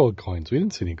 Yeah, what gold coins? We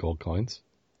didn't see any gold coins.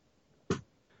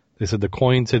 They said the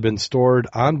coins had been stored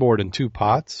on board in two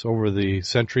pots. Over the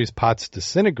centuries, pots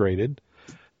disintegrated,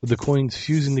 with the coins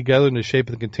fusing together in the shape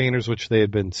of the containers which they had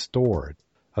been stored.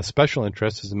 Of special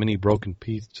interest is the many broken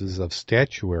pieces of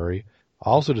statuary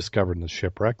also discovered in the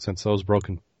shipwreck. Since those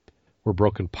were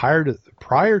broken prior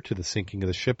to the sinking of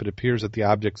the ship, it appears that the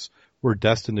objects were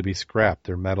destined to be scrapped,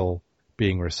 their metal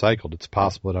being recycled. It's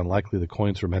possible but unlikely the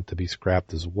coins were meant to be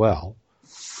scrapped as well.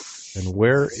 And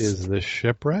where is this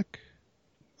shipwreck?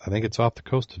 I think it's off the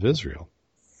coast of Israel.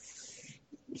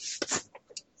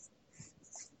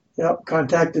 Yep,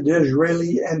 contacted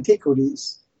Israeli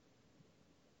Antiquities.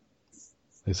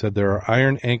 They said there are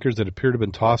iron anchors that appear to have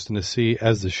been tossed in the sea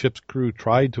as the ship's crew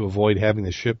tried to avoid having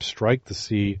the ship strike the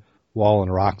sea wall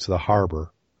and rocks of the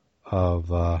harbor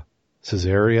of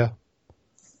Caesarea,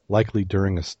 likely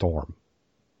during a storm.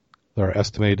 There are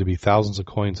estimated to be thousands of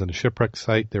coins on the shipwreck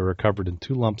site. They were recovered in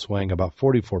two lumps weighing about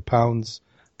 44 pounds.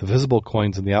 The visible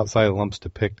coins in the outside lumps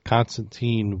depict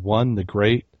Constantine I the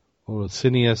Great,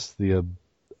 Licinius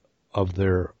of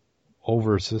their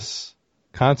Oversis.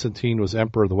 Constantine was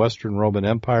emperor of the Western Roman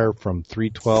Empire from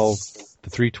 312 to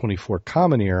 324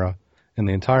 Common Era, and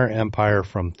the entire empire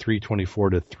from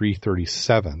 324 to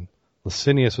 337.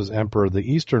 Licinius was emperor of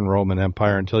the Eastern Roman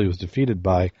Empire until he was defeated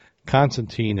by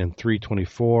Constantine in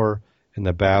 324 in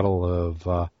the Battle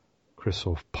of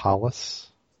Chrysopolis.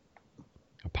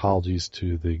 Apologies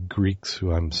to the Greeks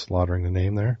who I'm slaughtering the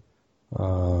name there.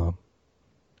 And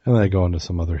then I go into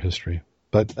some other history.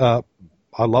 But I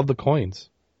love the coins.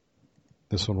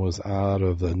 This one was out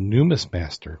of the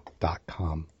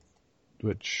numismaster.com,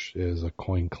 which is a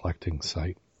coin collecting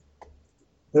site.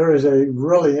 There is a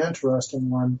really interesting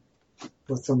one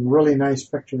with some really nice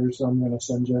pictures I'm going to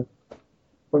send you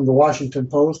from the Washington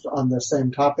Post on the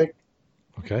same topic.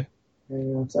 Okay.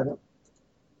 Hang on a second.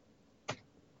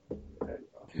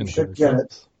 You And should get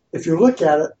it. If you look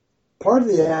at it, part of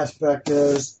the aspect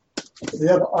is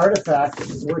the other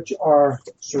artifacts, which are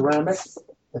ceramic,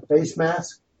 the face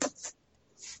mask,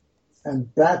 and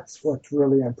that's what's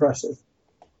really impressive.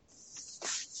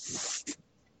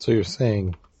 So you're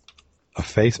saying a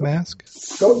face mask?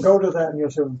 Go to that and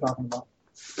you'll see what I'm talking about.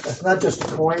 It's not just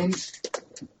coins.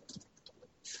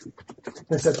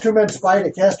 It's a two-man fight,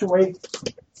 a castaway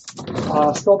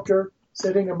sculpture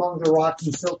sitting among the rocks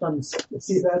and silt on the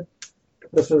seabed.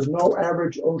 This is no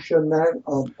average oceanic.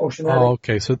 Oh,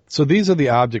 okay. So these are the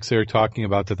objects they were talking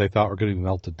about that they thought were going to be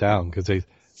melted down because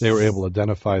they were able to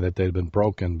identify that they'd been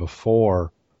broken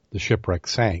before the shipwreck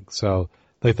sank. So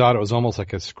they thought it was almost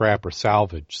like a scrap or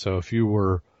salvage. So if you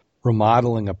were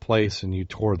remodeling a place and you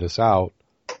tore this out,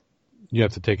 you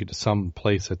have to take it to some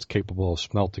place that's capable of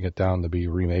smelting it down to be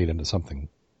remade into something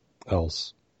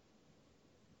else.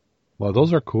 Well,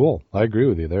 those are cool. I agree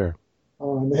with you there.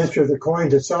 The history of the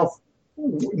coins itself,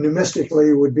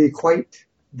 numistically, would be quite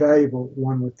valuable,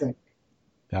 one would think.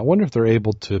 I wonder if they're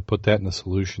able to put that in a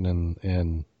solution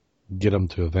and get them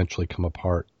to eventually come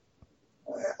apart.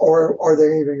 Or are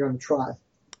they even going to try?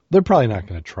 They're probably not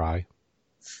going to try.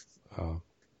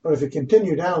 But if you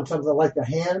continue down, something like the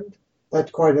hand,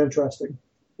 that's quite interesting.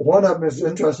 One of them is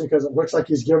interesting because it looks like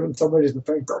he's giving somebody the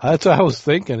finger. That's what I was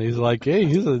thinking. He's like, hey,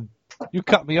 you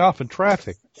cut me off in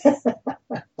traffic. Because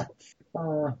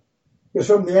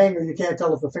from the angle, you can't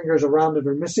tell if the fingers are rounded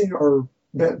or missing or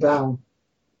bent down.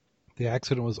 The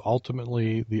accident was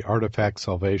ultimately the artifact's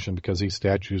salvation because these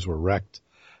statues were wrecked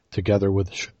together with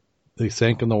the ship. They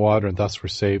sank in the water and thus were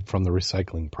saved from the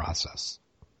recycling process.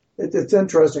 It's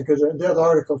interesting because the other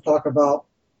articles talk about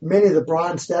many of the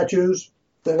bronze statues,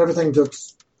 that everything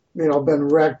that's been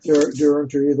wrecked due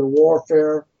to either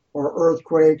warfare or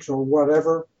earthquakes or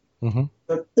whatever. Mm-hmm.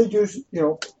 That they use,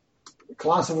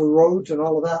 colossal roads and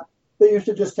all of that. They used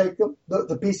to just take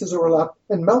the pieces that were left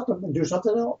and melt them and do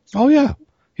something else. Oh, yeah.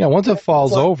 Yeah, once it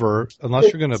falls over,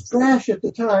 unless you're going to... It's trash at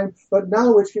the time, but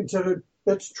now it's considered,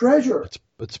 it's treasure.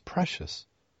 It's precious.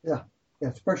 Yeah,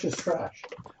 it's precious trash.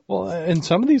 Well, and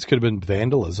some of these could have been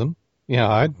vandalism. Yeah,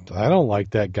 I don't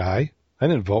like that guy. I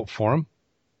didn't vote for him.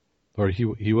 Or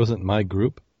he wasn't in my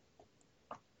group.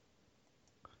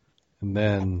 And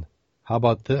then, how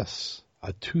about this?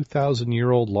 A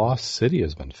 2,000-year-old lost city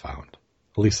has been found.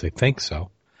 At least they think so.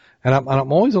 And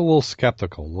I'm always a little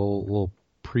skeptical, a little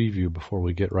preview before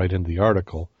we get right into the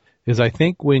article, is I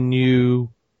think when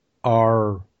you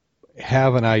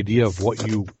have an idea of what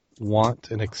you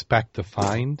want and expect to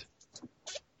find,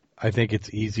 I think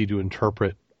it's easy to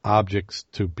interpret objects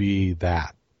to be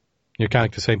that. Kind of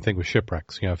like the same thing with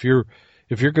shipwrecks. If you're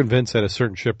convinced that a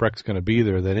certain shipwreck's going to be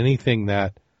there, that anything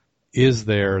that is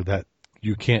there that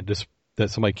you can't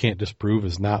that somebody can't disprove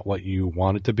is not what you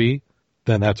want it to be,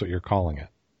 then that's what you're calling it.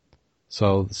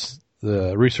 So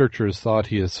the researchers thought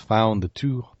he has found the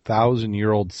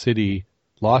 2,000-year-old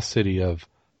lost city of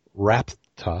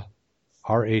Rapta,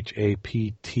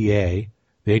 Rhapta.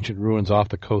 The ancient ruins off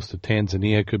the coast of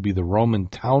Tanzania could be the Roman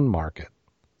town market.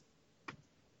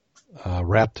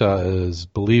 Rapta is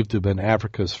believed to have been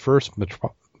Africa's first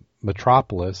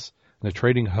metropolis and a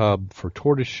trading hub for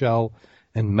tortoiseshell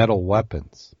and metal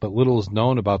weapons. But little is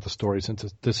known about the story since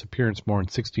its disappearance more than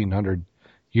 1,600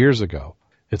 years ago.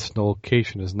 Its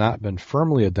location has not been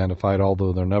firmly identified,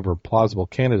 although there are never plausible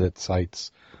candidate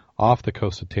sites off the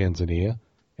coast of Tanzania.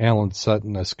 Alan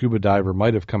Sutton, a scuba diver,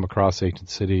 might have come across the ancient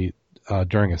city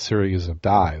during a series of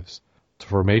dives. The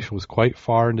formation was quite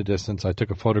far in the distance. I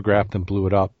took a photograph and blew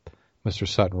it up, Mr.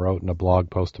 Sutton wrote in a blog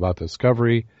post about the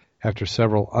discovery. After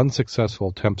several unsuccessful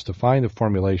attempts to find the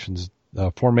formations,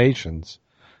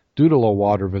 due to low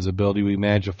water visibility, we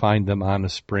managed to find them on a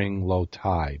spring low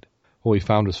tide. What we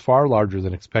found was far larger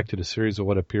than expected, a series of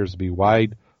what appears to be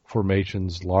wide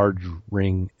formations, large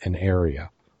ring and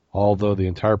area. Although the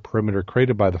entire perimeter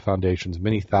created by the foundations,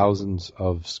 many thousands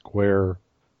of square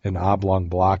and oblong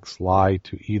blocks lie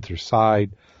to either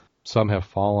side. Some have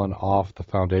fallen off the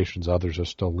foundations, others are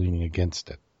still leaning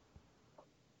against it.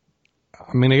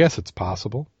 I mean, I guess it's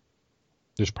possible.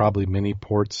 There's probably many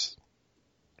ports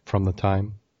from the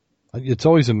time. It's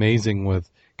always amazing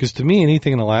because to me,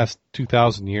 anything in the last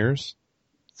 2,000 years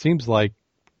seems like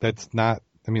it's not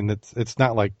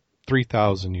like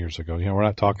 3,000 years ago. We're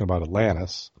not talking about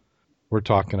Atlantis. We're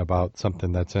talking about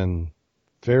something that's in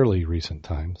fairly recent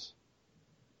times.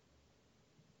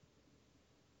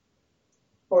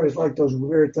 Always like those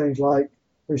weird things like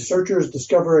researchers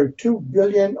discover a 2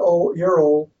 billion year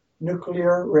old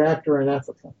nuclear reactor in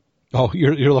Africa. Oh,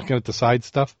 you're looking at the side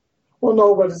stuff? Well,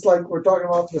 no, but it's like we're talking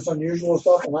about this unusual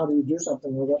stuff and how do you do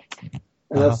something with it?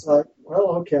 And it's like,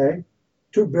 well, okay,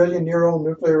 2 billion year old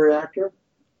nuclear reactor.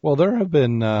 Well, there have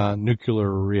been nuclear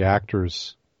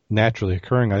reactors naturally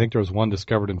occurring. I think there was one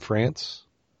discovered in France.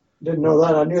 Didn't know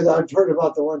that. I knew that. I'd heard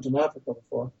about the ones in Africa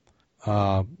before.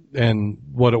 And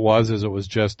what it was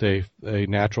just a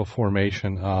natural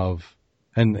formation of,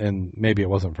 and maybe it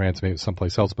wasn't France, maybe it was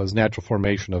someplace else, but it was natural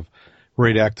formation of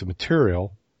radioactive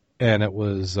material. And it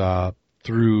was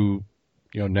through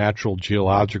natural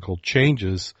geological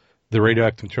changes, the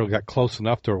radioactive material got close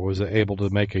enough to where it was able to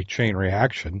make a chain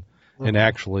reaction and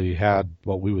actually had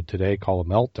what we would today call a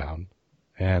meltdown.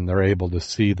 And they're able to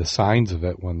see the signs of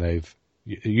it when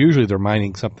usually they're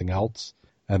mining something else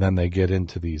and then they get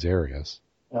into these areas.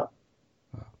 Yeah.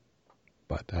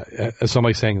 But is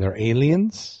somebody saying they're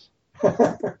aliens?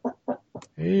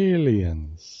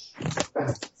 Aliens.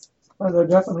 Well, they're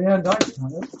definitely indicted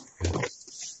on it. Yeah.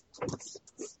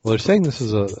 Well, they're saying this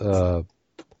is a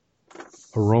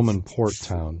Roman port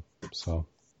town. So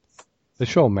they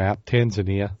show a map,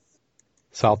 Tanzania,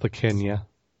 south of Kenya.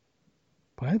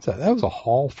 But that was a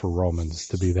haul for Romans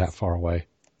to be that far away.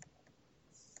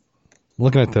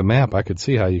 Looking at the map, I could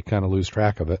see how you kind of lose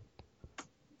track of it.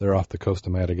 They're off the coast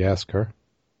of Madagascar.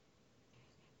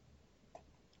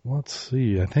 Let's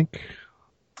see, I think...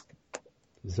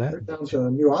 You're down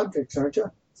to new objects, aren't you?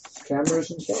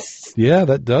 Cameras and stuff? Yeah,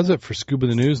 that does it for Scuba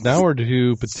the News. Now we're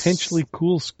to potentially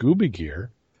cool scuba gear.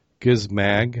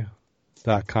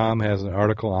 Gizmag.com has an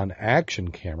article on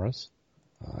action cameras.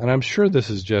 And I'm sure this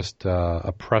is just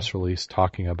a press release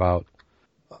talking about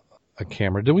a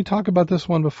camera. Did we talk about this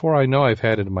one before? I know I've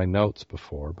had it in my notes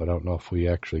before, but I don't know if we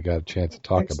actually got a chance to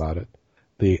talk about it.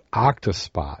 The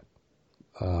Octospot.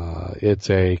 It's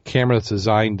a camera that's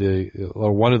designed to,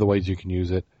 or one of the ways you can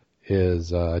use it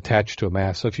is attached to a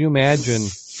mast. So if you imagine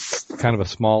kind of a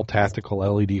small tactical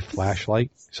LED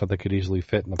flashlight, something that could easily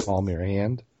fit in the palm of your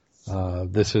hand,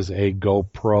 this is a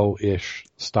GoPro-ish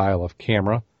style of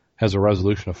camera. Has a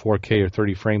resolution of 4K or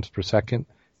 30 frames per second,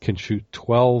 can shoot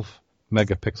 12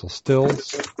 megapixel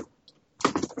stills.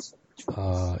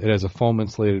 It has a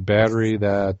foam-insulated battery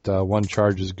that one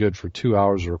charge is good for 2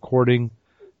 hours of recording.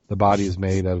 The body is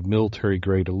made out of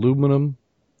military-grade aluminum,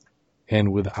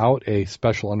 and without a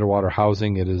special underwater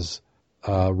housing, it is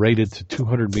rated to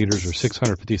 200 meters or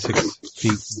 656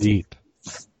 feet deep.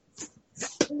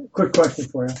 Quick question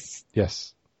for you.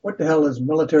 Yes. What the hell is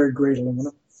military-grade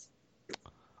aluminum?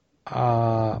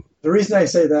 The reason I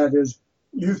say that is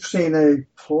you've seen a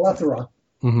plethora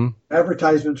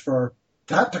advertisements for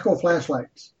tactical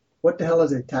flashlights. What the hell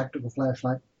is a tactical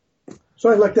flashlight?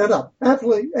 So I looked that up.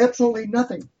 Absolutely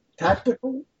nothing.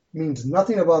 Tactical means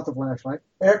nothing about the flashlight.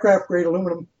 Aircraft-grade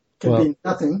aluminum can be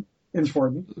nothing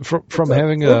important. From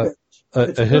having a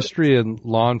history in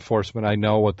law enforcement, I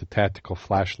know what the tactical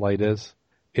flashlight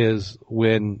is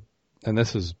when, and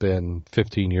this has been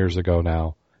 15 years ago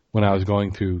now, when I was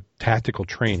going through tactical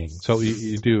training. So what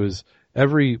you do is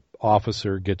every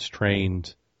officer gets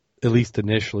trained, at least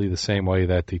initially, the same way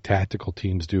that the tactical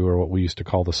teams do, or what we used to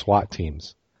call the SWAT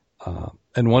teams.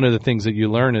 And one of the things that you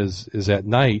learn is at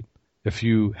night, if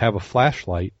you have a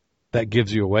flashlight, that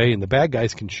gives you away, and the bad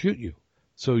guys can shoot you.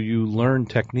 So you learn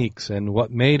techniques, and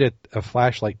what made it a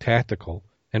flashlight tactical,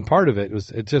 and part of it was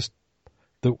that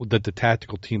the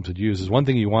tactical teams would use, is one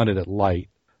thing you wanted at light.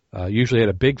 Usually had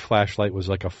a big flashlight, was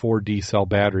like a 4D cell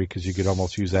battery, because you could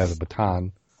almost use that as a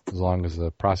baton, as long as the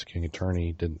prosecuting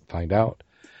attorney didn't find out.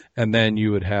 And then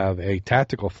you would have a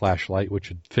tactical flashlight, which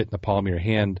would fit in the palm of your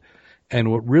hand. And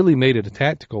what really made it a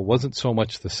tactical wasn't so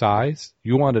much the size.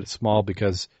 You wanted it small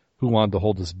because who wanted to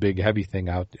hold this big, heavy thing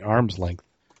out at arm's length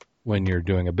when you're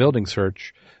doing a building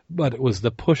search? But it was the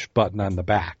push button on the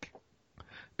back.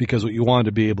 Because what you wanted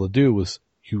to be able to do was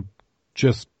you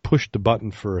just push the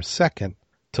button for a second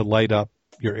to light up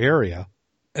your area,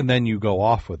 and then you go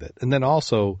off with it. And then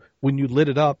also, when you lit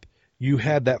it up, you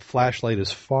had that flashlight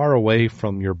as far away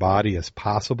from your body as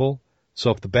possible.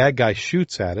 So if the bad guy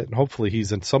shoots at it, and hopefully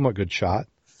he's in somewhat good shot,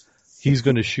 he's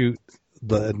going to shoot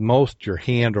at most your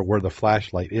hand or where the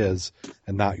flashlight is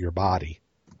and not your body.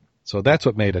 So that's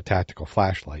what made a tactical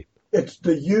flashlight. It's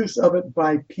the use of it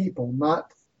by people,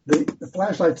 not the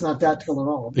flashlight's not tactical at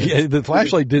all. Yeah, the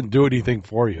flashlight didn't do anything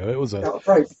for you. It was a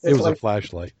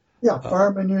flashlight. Yeah,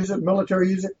 firemen use it, military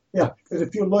use it. Yeah, because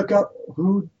if you look up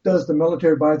who does the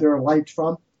military buy their lights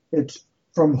from, it's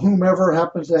from whomever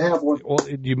happens to have what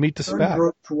you meet the spec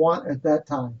groups want at that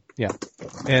time. Yeah,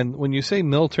 and when you say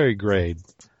military grade,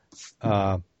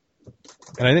 and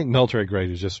I think military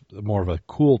grade is just more of a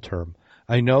cool term.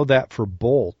 I know that for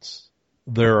bolts,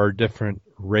 there are different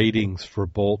ratings for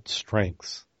bolt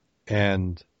strengths.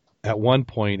 And at one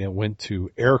point, it went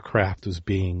to aircraft as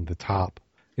being the top.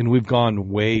 And we've gone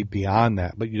way beyond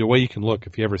that. But the way you can look,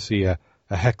 if you ever see a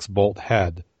hex bolt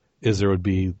head, is there would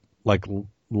be like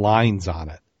lines on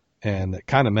it. And it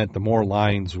kind of meant the more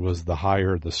lines was the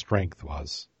higher the strength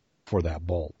was for that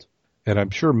bolt. And I'm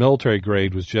sure military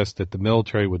grade was just that the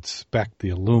military would spec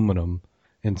the aluminum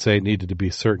and say it needed to be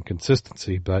certain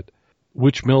consistency. But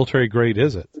which military grade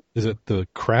is it? Is it the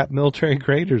crap military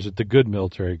grade or is it the good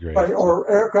military grade? Right,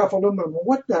 or aircraft aluminum.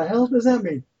 What the hell does that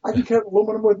mean? I can cut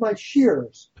aluminum with my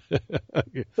shears.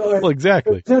 So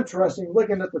exactly. It's interesting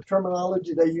looking at the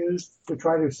terminology they use to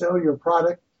try to sell your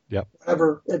product. Yep.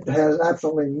 However, it has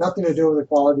absolutely nothing to do with the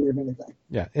quality of anything.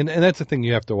 Yeah, and that's the thing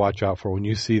you have to watch out for when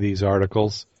you see these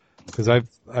articles, because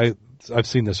I've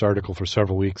seen this article for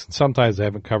several weeks, and sometimes I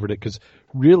haven't covered it because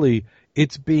really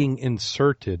it's being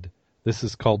inserted. This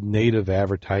is called native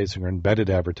advertising or embedded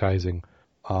advertising,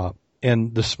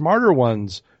 and the smarter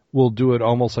ones will do it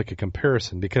almost like a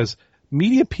comparison because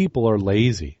media people are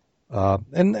lazy,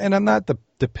 and I'm not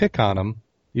to pick on them,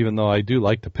 even though I do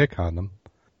like to pick on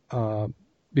them.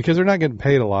 Because they're not getting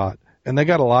paid a lot, and they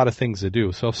got a lot of things to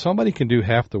do. So if somebody can do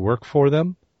half the work for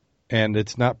them, and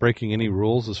it's not breaking any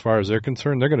rules as far as they're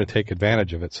concerned, they're going to take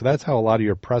advantage of it. So that's how a lot of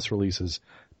your press releases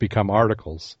become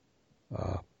articles.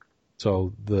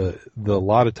 So a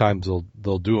lot of times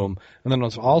they'll do them, and then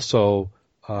there's also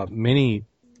many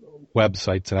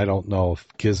websites, and I don't know if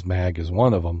Gizmag is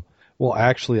one of them, will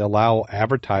actually allow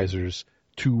advertisers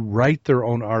to write their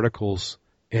own articles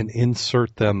and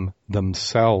insert them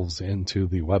themselves into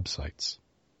the websites.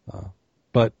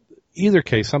 But either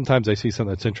case, sometimes I see something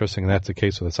that's interesting, and that's the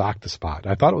case with this Octospot.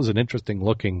 I thought it was an interesting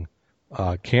looking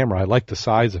camera. I like the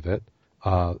size of it.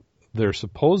 They're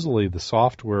supposedly the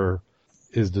software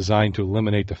is designed to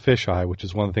eliminate the fisheye, which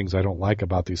is one of the things I don't like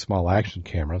about these small action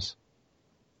cameras.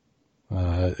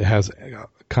 It has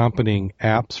accompanying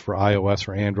apps for iOS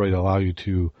or Android that allow you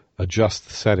to adjust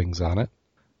the settings on it.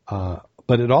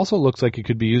 But it also looks like it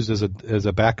could be used as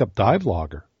a backup dive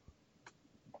logger.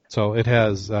 So it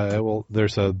has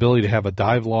there's an ability to have a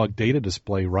dive log data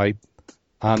display right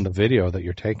on the video that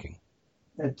you're taking.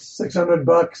 It's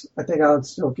 $600. I think I'll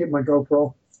still keep my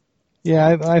GoPro.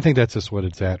 Yeah, I think that's just what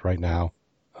it's at right now.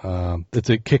 It's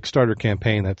a Kickstarter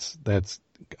campaign that's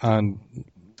on.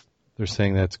 They're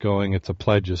saying that's going. It's a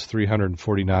pledge is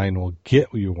 $349. We'll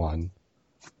get you one.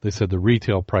 They said the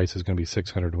retail price is going to be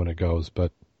 $600 when it goes,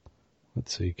 but.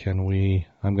 Let's see,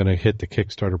 I'm going to hit the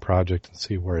Kickstarter project and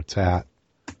see where it's at.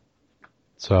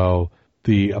 So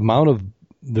the amount of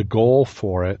the goal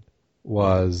for it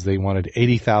was they wanted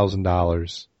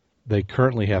 $80,000. They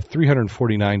currently have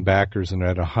 349 backers and are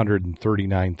at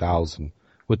 139,000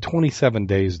 with 27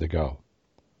 days to go.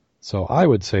 So I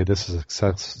would say this is a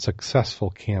successful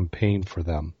campaign for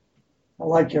them. I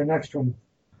like your next one.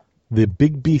 The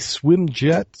Big B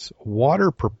Swimjet's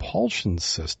water propulsion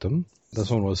system. This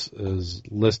one is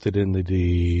listed in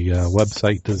the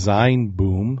website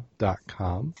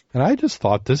designboom.com. And I just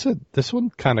thought this one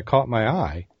kind of caught my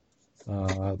eye.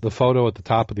 The photo at the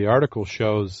top of the article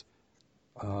shows,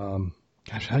 how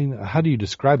do you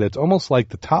describe that? It's almost like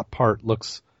the top part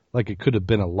looks like it could have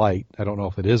been a light. I don't know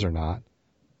if it is or not.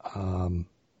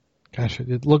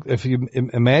 If you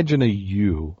imagine a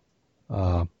U,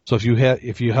 so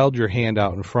if you held your hand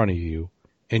out in front of you,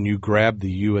 and you grab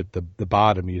the U at the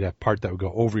bottom, you'd have part that would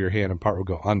go over your hand and part would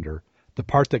go under. The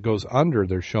part that goes under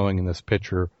they're showing in this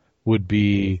picture would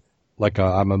be like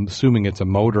I'm assuming it's a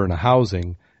motor and a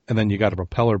housing, and then you got a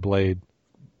propeller blade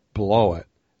below it.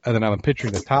 And then I'm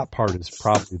picturing the top part is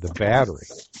probably the battery.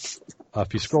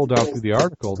 If you scroll down through the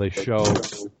article, they show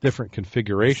different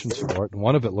configurations for it, and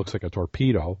one of it looks like a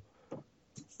torpedo.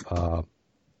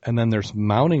 And then there's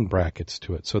mounting brackets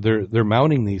to it. So they're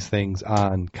mounting these things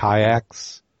on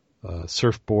kayaks,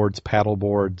 surfboards, paddle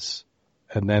boards,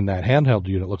 and then that handheld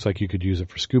unit looks like you could use it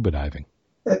for scuba diving.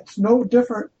 It's no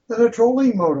different than a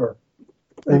trolling motor.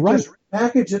 They just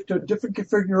package it to a different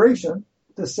configuration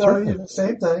to sell you the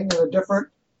same thing in a different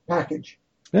package.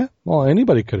 Yeah, well,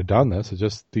 anybody could have done this. It's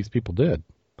just these people did.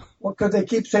 Well, because they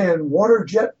keep saying water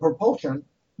jet propulsion.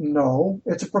 No,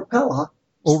 it's a propeller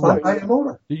spun by a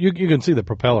motor. You can see the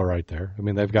propeller right there. I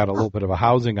mean, they've got a little bit of a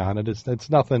housing on it. It's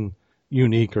nothing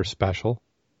unique or special.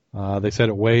 They said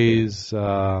it weighs,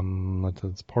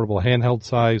 it's portable handheld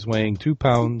size, weighing 2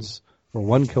 pounds or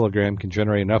 1 kilogram, can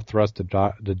generate enough thrust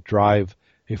to drive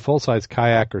a full-size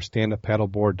kayak or stand-up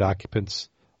paddleboard occupants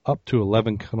up to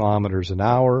 11 kilometers an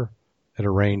hour at a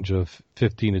range of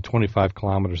 15 to 25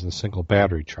 kilometers in a single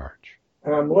battery charge.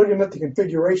 And I'm looking at the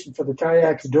configuration for the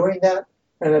kayaks doing that,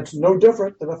 and it's no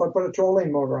different than if I put a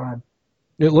trolling motor on.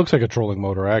 It looks like a trolling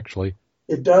motor, actually.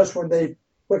 It does when they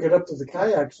hook it up to the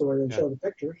kayaks the way they show the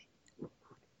pictures.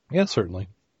 Yeah, certainly.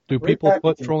 Do people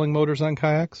put trolling motors on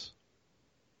kayaks?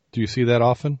 Do you see that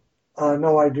often?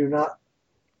 No, I do not.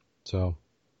 So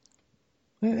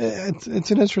it's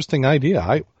an interesting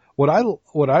idea. What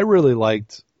I really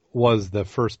liked was the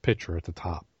first picture at the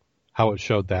top, how it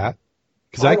showed that,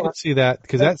 because I could see that,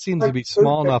 because that seems to be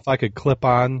small enough I could clip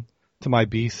on to my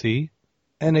BC,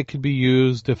 and it could be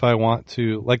used if I want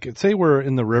to, like, say we're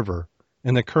in the river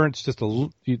and the current's just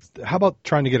how about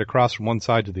trying to get across from one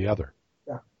side to the other?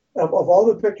 Yeah. Of all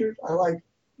the pictures,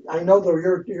 I know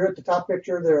that you're at the top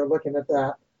picture there looking at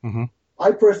that. Mm-hmm.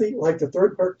 I personally like the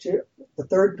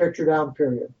third picture down,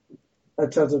 period.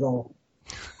 That says it all.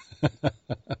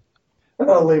 And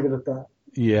I'll leave it at that.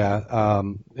 Yeah,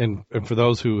 and for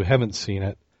those who haven't seen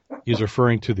it, he's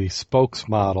referring to the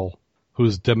spokesmodel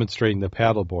who's demonstrating the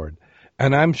paddleboard.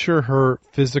 And I'm sure her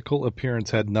physical appearance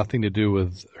had nothing to do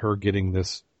with her getting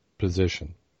this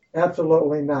position.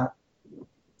 Absolutely not.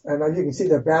 And you can see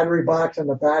the battery box on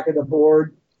the back of the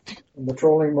board and the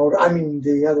trolling motor. I mean,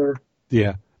 the other.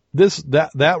 Yeah.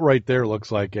 That right there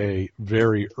looks like a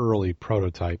very early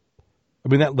prototype. I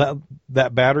mean,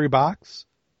 that battery box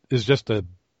is just a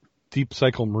deep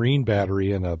cycle marine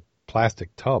battery in a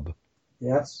plastic tub.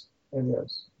 Yes, it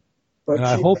is. But and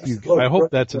I hope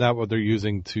that's not what they're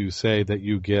using to say that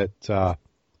you get, a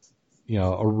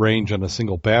range on a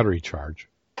single battery charge.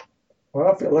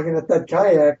 Well, if you're looking at that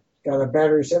kayak, got a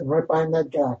battery sitting right behind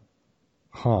that guy.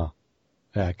 Huh.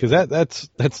 Yeah, because that's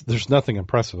there's nothing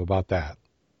impressive about that.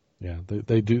 Yeah,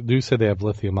 they do say they have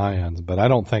lithium ions, but I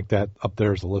don't think that up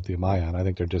there is a lithium ion. I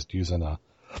think they're just using a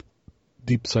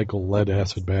deep cycle lead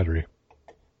acid battery.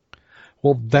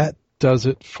 Well, that does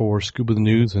it for Scuba the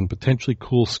News and potentially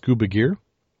cool scuba gear.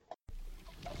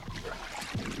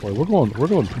 Boy, we're going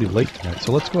pretty late tonight,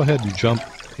 so let's go ahead and jump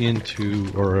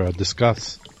into or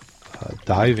discuss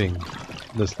diving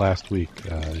this last week.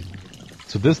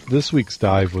 So this week's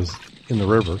dive was in the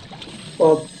river.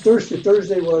 Well,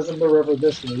 Thursday was in the river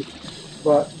this week,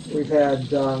 but we've had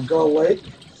Gull Lake,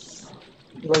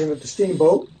 looking at the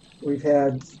steamboat. We've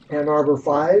had Ann Arbor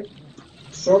 5,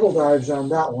 several dives on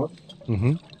that one.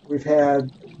 Mm-hmm. We've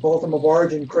had Baltimore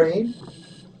Barge and Crane.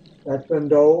 That's been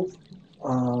dove.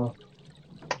 Now,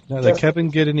 did Kevin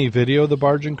get any video of the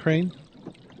barge and crane?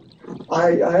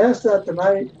 I asked that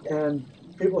tonight, and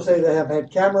people say they have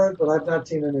had cameras, but I've not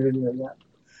seen any video yet.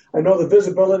 I know the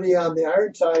visibility on the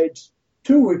Ironsides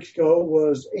 2 weeks ago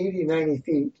was 80, 90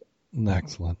 feet.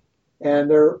 Excellent.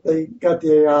 And they got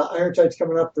the Ironsides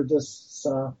coming up for this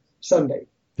Sunday.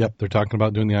 Yep, they're talking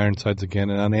about doing the Ironsides again.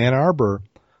 And on Ann Arbor,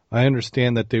 I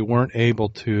understand that they weren't able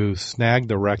to snag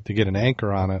the wreck to get an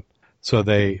anchor on it, so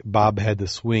Bob had to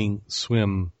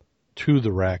swim to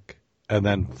the wreck and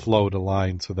then float a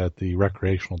line so that the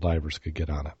recreational divers could get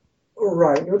on it.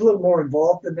 Right. It was a little more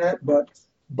involved than that, but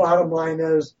bottom line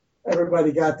is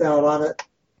everybody got down on it.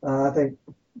 I think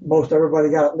most everybody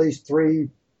got at least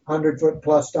 300-foot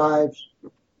plus dives.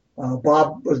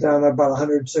 Bob was down there about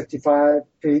 165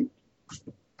 feet.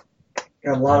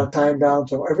 Got a lot of time down,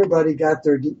 so everybody got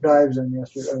their deep dives in the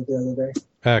other day.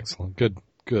 Excellent. Good.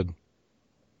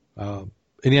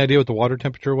 Any idea what the water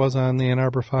temperature was on the Ann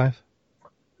Arbor 5?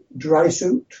 Dry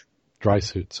suit.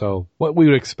 So what we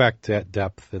would expect at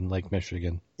depth in Lake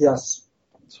Michigan. Yes.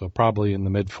 So probably in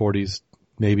the mid-40s,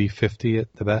 maybe 50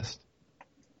 at the best.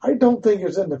 I don't think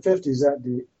it's in the 50s that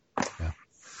deep. Yeah.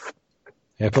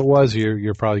 If it was,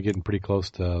 you're probably getting pretty close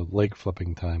to lake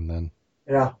flipping time then.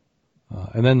 Yeah.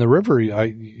 And then the river,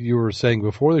 you were saying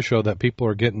before the show that people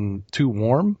are getting too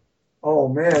warm. Oh,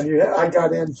 man. I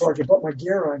got in so I could put my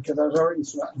gear on because I was already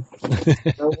sweating.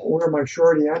 I wear my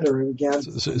shorty under it again.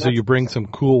 So you bring some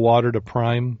cool water to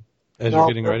prime as you're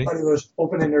getting ready? Everybody was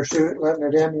opening their chute, letting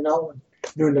it in, and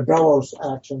doing the bellows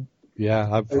action.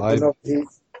 Yeah,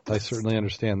 I certainly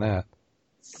understand that.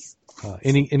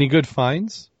 Any good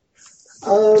finds?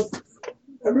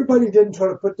 Everybody didn't try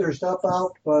to put their stuff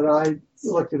out, but I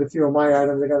looked at a few of my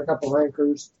items. I got a couple of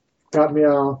anchors. Got me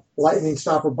a lightning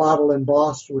stopper bottle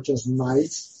embossed, which is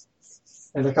nice.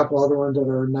 And a couple other ones that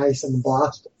are nice and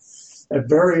embossed. A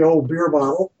very old beer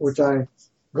bottle, which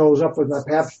goes up with my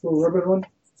Pabst Blue Ribbon one.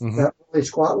 Mm-hmm. That really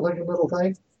squat-looking little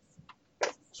thing.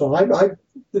 So I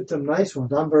did some nice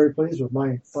ones. I'm very pleased with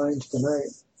my finds tonight.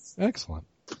 Excellent.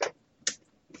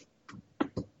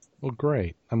 Well,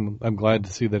 great. I'm glad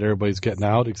to see that everybody's getting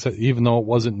out, except even though it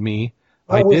wasn't me.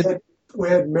 We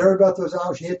had Mary Beth was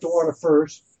out. She hit the water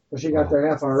first, but she got there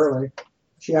half hour early.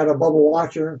 She had a bubble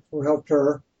watcher who helped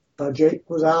her. Jake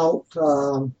was out.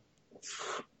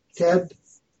 Ted,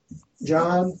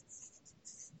 John,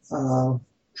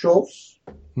 Schultz,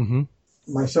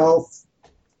 myself.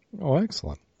 Oh,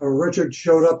 excellent. Richard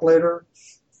showed up later.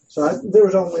 So there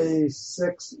was only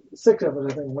six of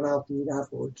us, I think, went out to eat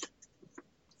afterwards.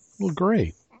 Well,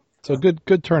 great. So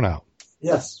good turnout.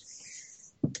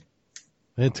 Yes.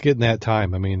 It's getting that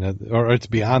time. I mean, or it's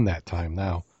beyond that time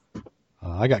now.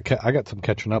 I got some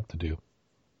catching up to do.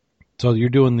 So you're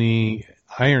doing the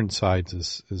Ironsides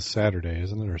is Saturday,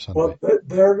 isn't it, or Sunday? Well,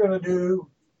 they're going to do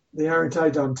the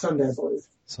Ironsides on Sunday, I believe.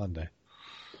 Sunday.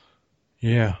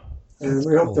 Yeah. And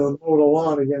we hope they'll mow the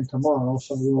lawn again tomorrow,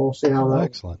 so we'll see how that.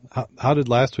 Excellent. How did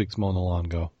last week's mowing the lawn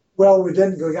go? Well, we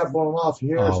didn't. We got blown off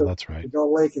here. Oh, so that's right. We go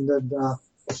lake and did the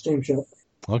steamship.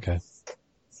 Okay.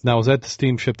 Now, was that the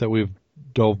steamship that we've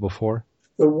dove before?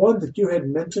 The one that you had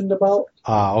mentioned about.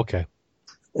 Ah, okay.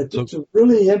 It's a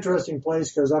really interesting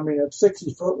place because, I mean, at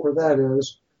 60 foot where that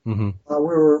is, we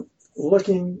were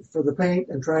looking for the paint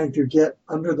and trying to get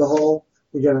under the hull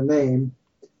to get a name.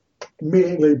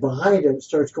 Immediately behind it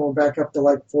starts going back up to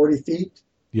like 40 feet.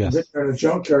 Yes. And then you're in a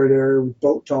junkyard area with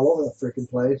boats all over the freaking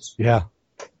place. Yeah.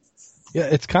 Yeah,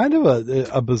 it's kind of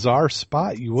a bizarre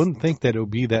spot. You wouldn't think that it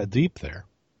would be that deep there.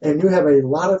 And you have a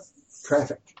lot of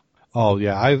traffic. Oh,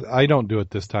 yeah. I don't do it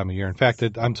this time of year. In fact,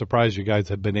 I'm surprised you guys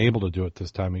have been able to do it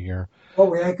this time of year. Well,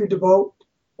 we anchored the boat.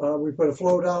 We put a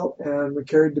float out, and we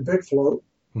carried the big float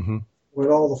with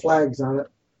all the flags on it.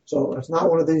 So it's not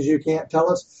one of these you can't tell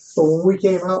us. But when we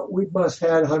came out, we must have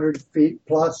had 100 feet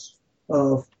plus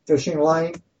of fishing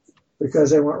line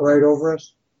because they went right over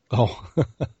us. Oh.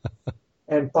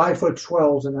 And 5-foot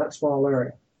swells in that small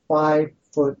area.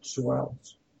 5-foot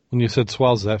swells. When you said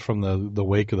swells, is that from the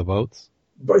wake of the boats?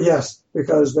 But yes,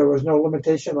 because there was no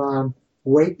limitation on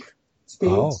wake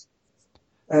speeds. Oh.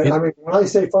 And I mean, when I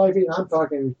say 5 feet, I'm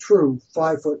talking true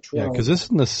 5-foot swells. Yeah, because this is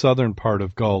in the southern part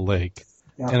of Gull Lake.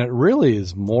 Yeah. And it really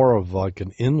is more of like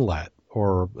an inlet,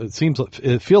 or it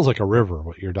feels like a river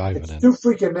what you're diving in. It's too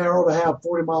freaking narrow to have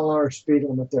 40-mile-an-hour speed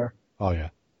limit there. Oh, yeah.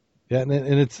 Yeah, and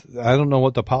it's, I don't know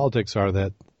what the politics are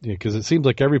that, because it seems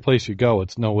like every place you go,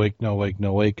 it's no wake, no wake,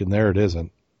 no wake, and there it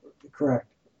isn't. Correct.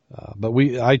 But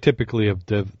I typically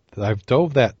I've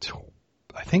dove that,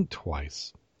 I think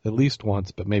twice, at least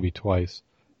once, but maybe twice.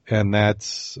 And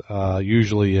that's,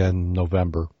 usually in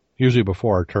November, usually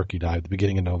before our turkey dive, the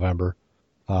beginning of November.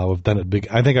 We've done it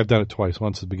I think I've done it twice.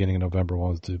 Once at the beginning of November,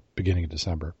 once at the beginning of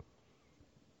December.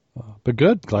 But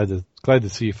good. Glad to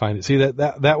see you find it. See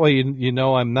that way you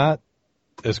know I'm not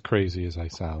as crazy as I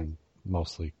sound,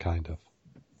 mostly, kind of.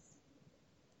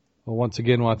 Well, once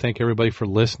again, I want to thank everybody for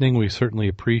listening. We certainly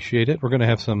appreciate it. We're going to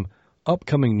have some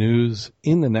upcoming news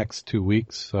in the next 2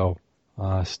 weeks, so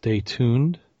stay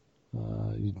tuned.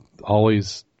 You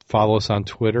always follow us on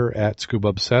Twitter at Scuba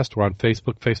Obsessed. We're on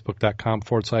Facebook,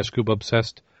 facebook.com/Scuba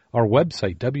Obsessed. Our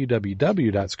website,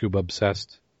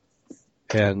 www.scubaobsessed.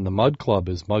 And the Mud Club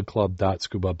is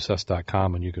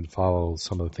mudclub.scubaobsessed.com, and you can follow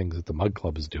some of the things that the Mud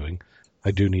Club is doing.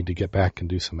 I do need to get back and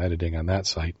do some editing on that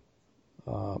site.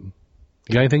 You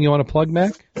got anything you want to plug,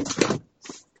 Mac?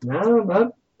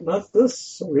 No, not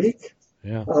this week.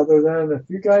 Yeah. Other than if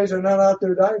you guys are not out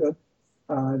there diving,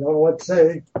 I don't know what to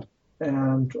say.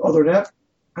 And other than that,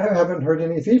 I haven't heard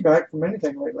any feedback from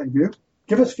anything lately. You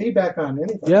give us feedback on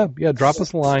anything. Yeah. Drop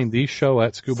us a line.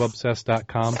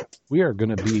 theshow@scubaobsessed.com. We are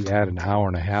going to be at an hour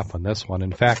and a half on this one.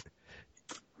 In fact,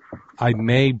 I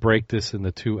may break this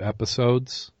into 2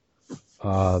 episodes,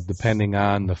 depending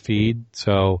on the feed.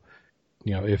 So,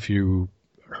 if you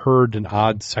heard an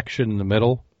odd section in the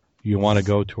middle, you want to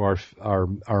go to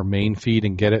our main feed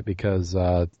and get it, because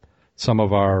some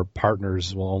of our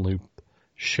partners will only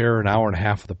share an hour and a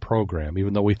half of the program,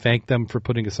 even though we thank them for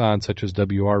putting us on, such as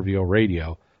WRVO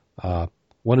Radio.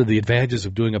 One of the advantages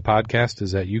of doing a podcast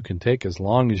is that you can take as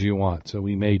long as you want, so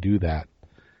we may do that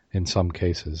in some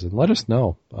cases. And let us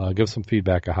know. Give some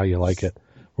feedback on how you like it.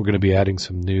 We're going to be adding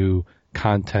some new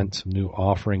content, some new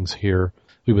offerings here.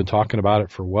 we've been talking about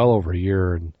it for well over a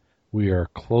year, and we are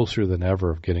closer than ever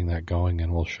of getting that going,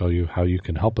 and we'll show you how you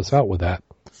can help us out with that.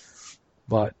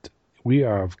 But we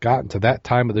have gotten to that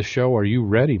time of the show. Are you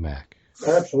ready, Mac?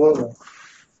 Absolutely.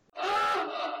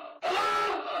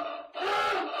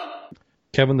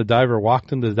 Kevin the diver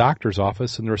walked into the doctor's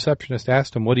office, and the receptionist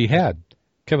asked him what he had.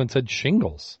 Kevin said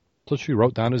shingles. So she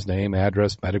wrote down his name,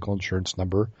 address, medical insurance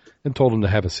number, and told him to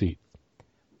have a seat.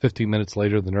 15 minutes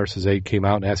later, the nurse's aide came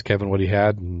out and asked Kevin what he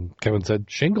had, and Kevin said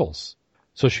shingles.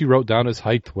 So she wrote down his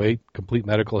height, weight, complete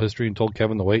medical history, and told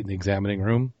Kevin to wait in the examining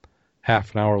room.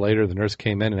 Half an hour later, the nurse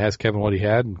came in and asked Kevin what he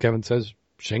had, and Kevin says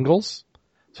shingles.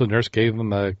 So the nurse gave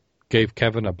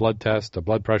Kevin a blood test, a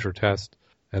blood pressure test,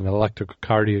 an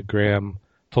electrocardiogram,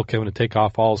 told Kevin to take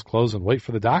off all his clothes and wait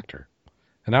for the doctor.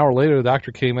 An hour later, the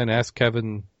doctor came in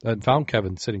and found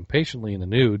Kevin sitting patiently in the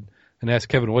nude and asked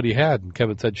Kevin what he had, and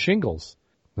Kevin said shingles.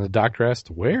 And the doctor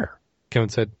asked, where? Kevin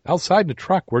said, outside in the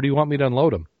truck. Where do you want me to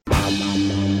unload them?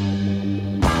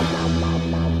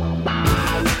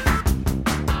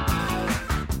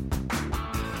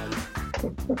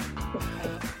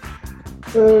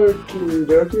 Okie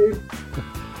dokie.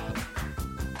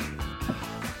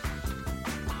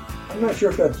 I'm not sure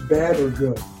if that's bad or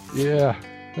good. Yeah.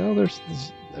 Well, there's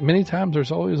many times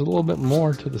there's always a little bit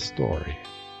more to the story.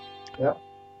 Yep.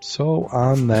 So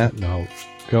on that note,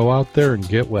 go out there and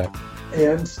get wet.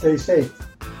 And stay safe.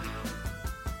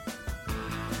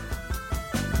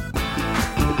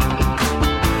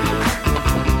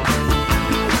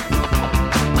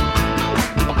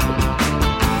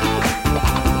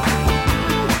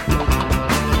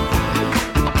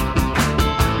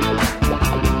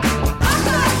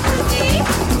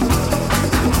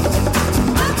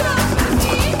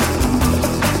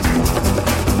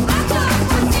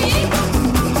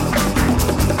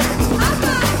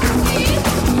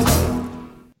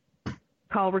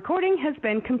 Call recording has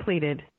been completed.